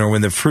ripen, or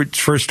when the fruit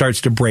first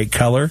starts to break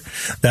color.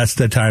 That's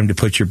the time to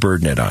put your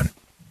bird net on.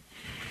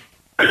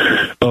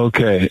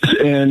 Okay.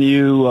 And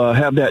you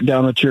have that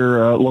down at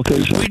your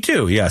location? We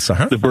do, yes.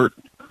 Uh-huh. The bird.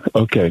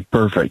 Okay,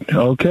 perfect.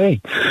 Okay.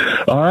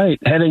 All right.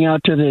 Heading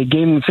out to the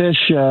Game and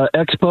Fish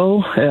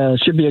Expo.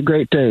 Should be a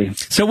great day.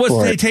 So what's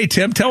the day,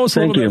 Tim? Tell us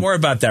a little bit more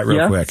about that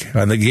real quick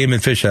on the Game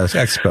and Fish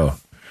Expo.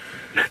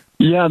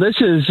 Yeah, this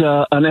is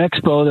an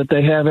expo that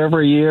they have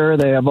every year.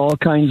 They have all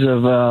kinds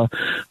of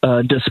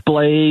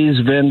displays,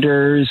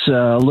 vendors,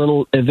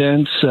 little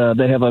events.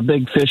 They have a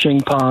big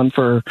fishing pond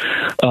for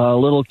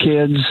little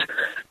kids,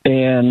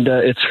 and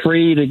it's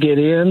free to get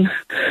in,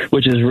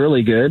 which is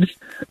really good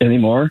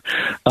anymore.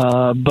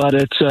 But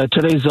it's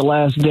today's the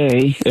last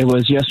day. It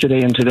was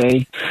yesterday and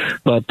today,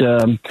 but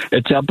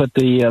it's up at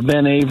the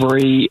Ben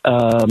Avery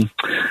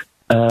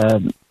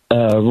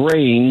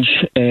range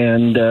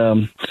and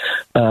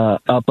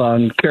up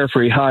on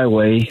Carefree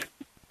Highway.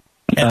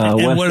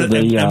 And what are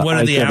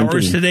the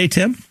hours today,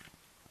 Tim?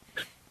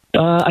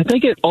 I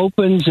think it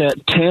opens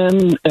at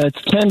 10.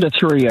 It's 10 to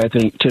 3, I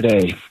think,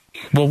 today.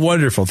 Well,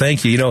 wonderful.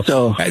 Thank you.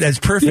 That's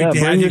perfect to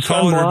have you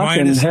call and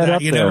remind us of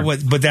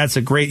that. But that's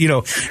a great,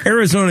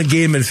 Arizona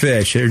Game and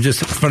Fish. They're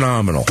just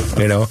phenomenal,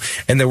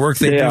 and the work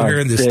they do here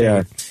in the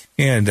state.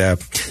 And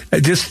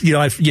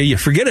you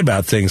forget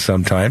about things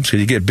sometimes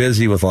because you get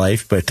busy with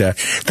life. But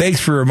thanks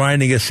for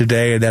reminding us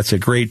today, and that's a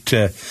great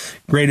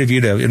of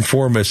you to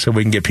inform us so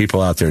we can get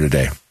people out there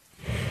today.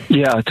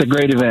 Yeah, it's a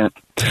great event.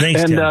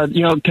 Thanks, and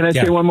can I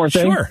say one more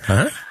thing? Sure.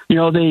 Uh-huh.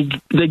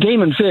 The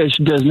Game and Fish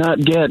does not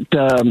get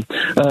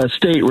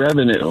state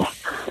revenue.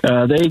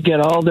 They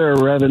get all their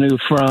revenue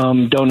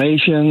from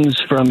donations,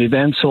 from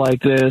events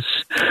like this,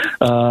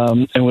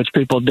 in which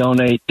people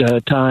donate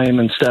time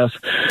and stuff.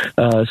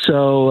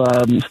 So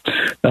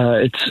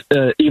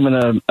it's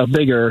even a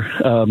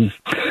bigger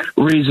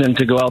reason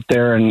to go out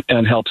there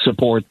and help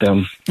support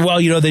them. Well,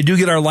 they do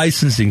get our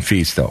licensing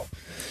fees, though.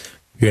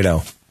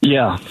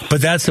 Yeah.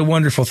 But that's the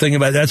wonderful thing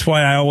about it. That's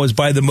why I always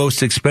buy the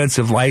most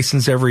expensive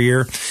license every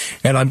year.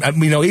 And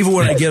I'm even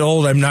when I get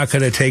old, I'm not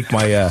going to take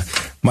my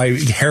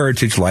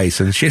heritage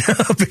license,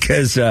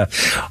 because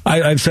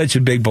I'm such a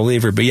big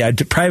believer. But yeah,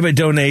 private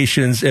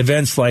donations,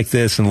 events like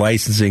this, and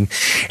licensing.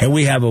 And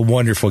we have a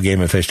wonderful Game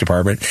and Fish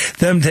department.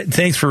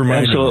 Thanks for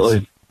reminding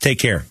us. Take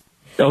care.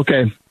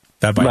 Okay.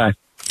 Bye-bye.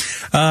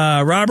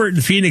 Bye. Robert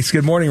in Phoenix.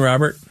 Good morning,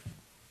 Robert.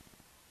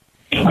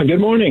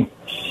 Good morning.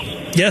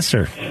 Yes,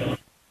 sir.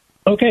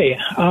 Okay,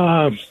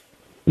 a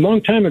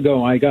long time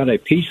ago, I got a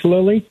peace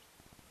lily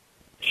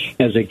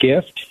as a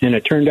gift, and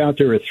it turned out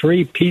there were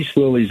 3 peace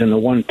lilies in the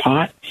one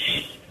pot.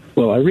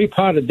 Well, I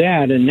repotted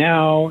that, and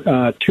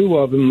now 2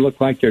 of them look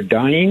like they're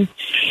dying.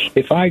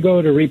 If I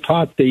go to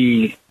repot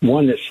the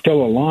one that's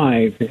still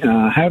alive,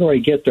 how do I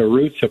get the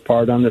roots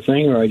apart on the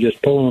thing, or I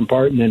just pull them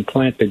apart and then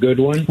plant the good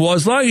one? Well,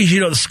 as long as you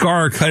don't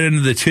scar or cut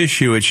into the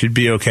tissue, it should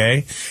be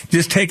okay.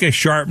 Just take a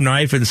sharp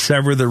knife and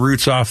sever the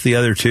roots off the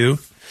other 2.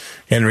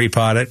 And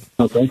repot it.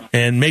 Okay.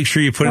 And make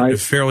sure you put it in a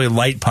fairly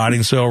light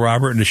potting soil,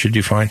 Robert, and it should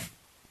do fine.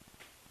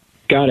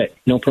 Got it.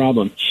 No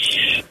problem.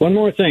 One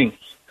more thing.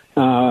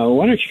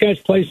 Why don't you guys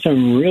play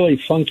some really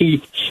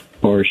funky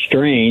or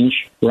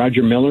strange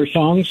Roger Miller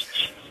songs?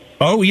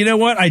 Oh, you know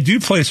what? I do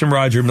play some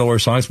Roger Miller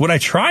songs. What I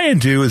try and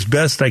do as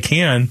best I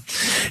can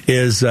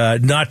is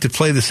not to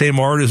play the same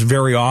artist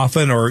very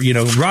often. Or,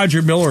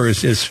 Roger Miller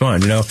is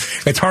fun.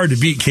 It's hard to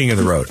beat King of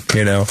the Road,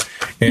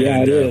 And,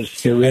 yeah, it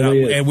is. It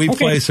really is. And we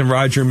play some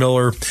Roger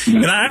Miller.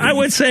 And I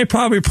would say I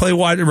probably play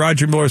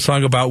Roger Miller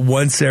song about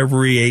once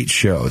every 8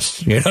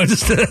 shows.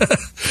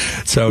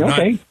 So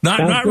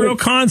not real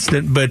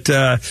constant, but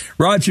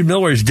Roger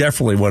Miller is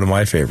definitely one of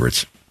my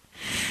favorites.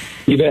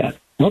 You bet.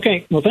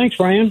 Okay. Well, thanks,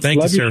 Brian. Thank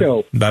Love you, your sir.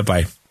 show.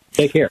 Bye-bye.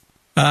 Take care.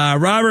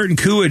 Robert in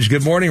Coolidge.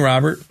 Good morning,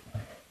 Robert.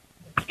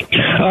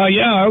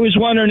 Yeah, I was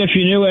wondering if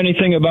you knew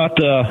anything about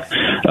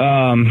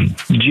the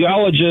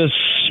geologists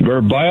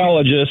or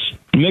biologists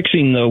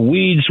mixing the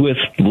weeds with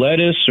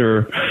lettuce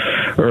or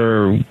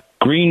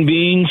green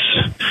beans,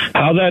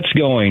 how that's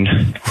going.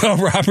 Well,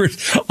 Robert,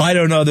 I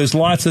don't know. There's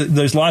lots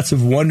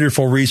of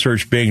wonderful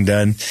research being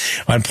done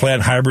on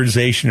plant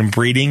hybridization and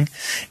breeding,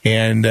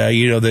 and the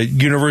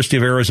University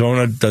of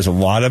Arizona does a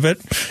lot of it,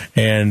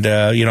 and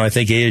I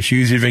think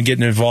ASU's even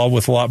getting involved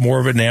with a lot more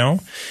of it now,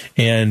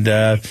 and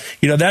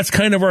that's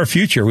kind of our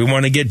future. We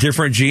want to get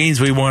different genes.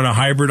 We want to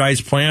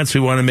hybridize plants. We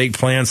want to make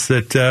plants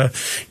that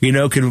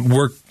can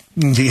work.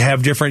 To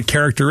have different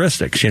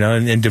characteristics,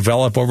 and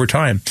develop over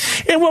time.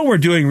 And what we're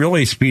doing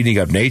really is speeding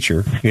up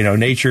nature.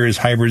 Nature is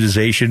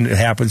hybridization. It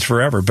happens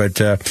forever. But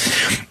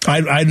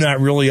I'm not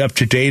really up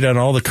to date on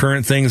all the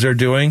current things they're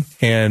doing.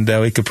 And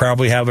we could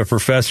probably have a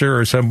professor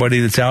or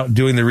somebody that's out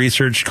doing the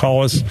research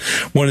call us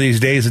one of these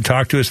days and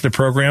talk to us in the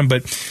program.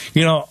 But,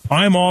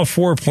 I'm all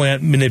for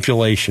plant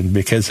manipulation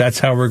because that's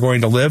how we're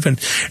going to live.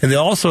 And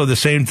also the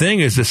same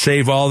thing is to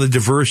save all the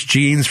diverse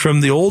genes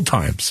from the old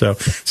times. So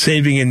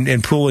saving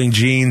and pooling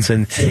genes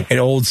and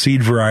old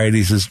seed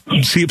varieties is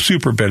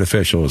super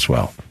beneficial as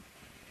well.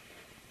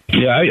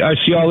 Yeah, I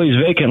see all these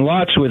vacant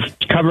lots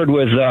covered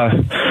with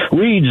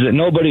weeds that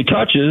nobody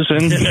touches,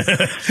 and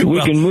we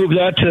can move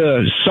that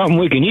to something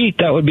we can eat.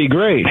 That would be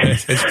great.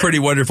 It's pretty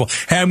wonderful.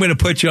 Hey, I'm going to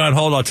put you on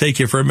hold. I'll take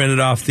you for a minute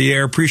off the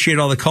air. Appreciate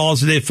all the calls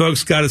today,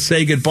 folks. Got to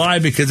say goodbye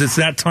because it's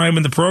that time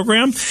in the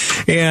program.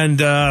 And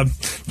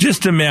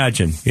just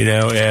imagine,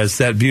 as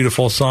that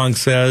beautiful song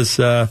says,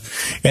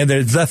 and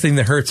there's nothing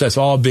that hurts us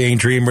all being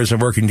dreamers and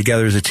working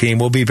together as a team.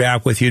 We'll be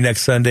back with you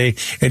next Sunday.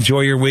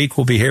 Enjoy your week.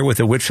 We'll be here with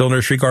the Whitfill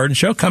Nursery Garden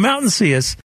Show. Come out and see us.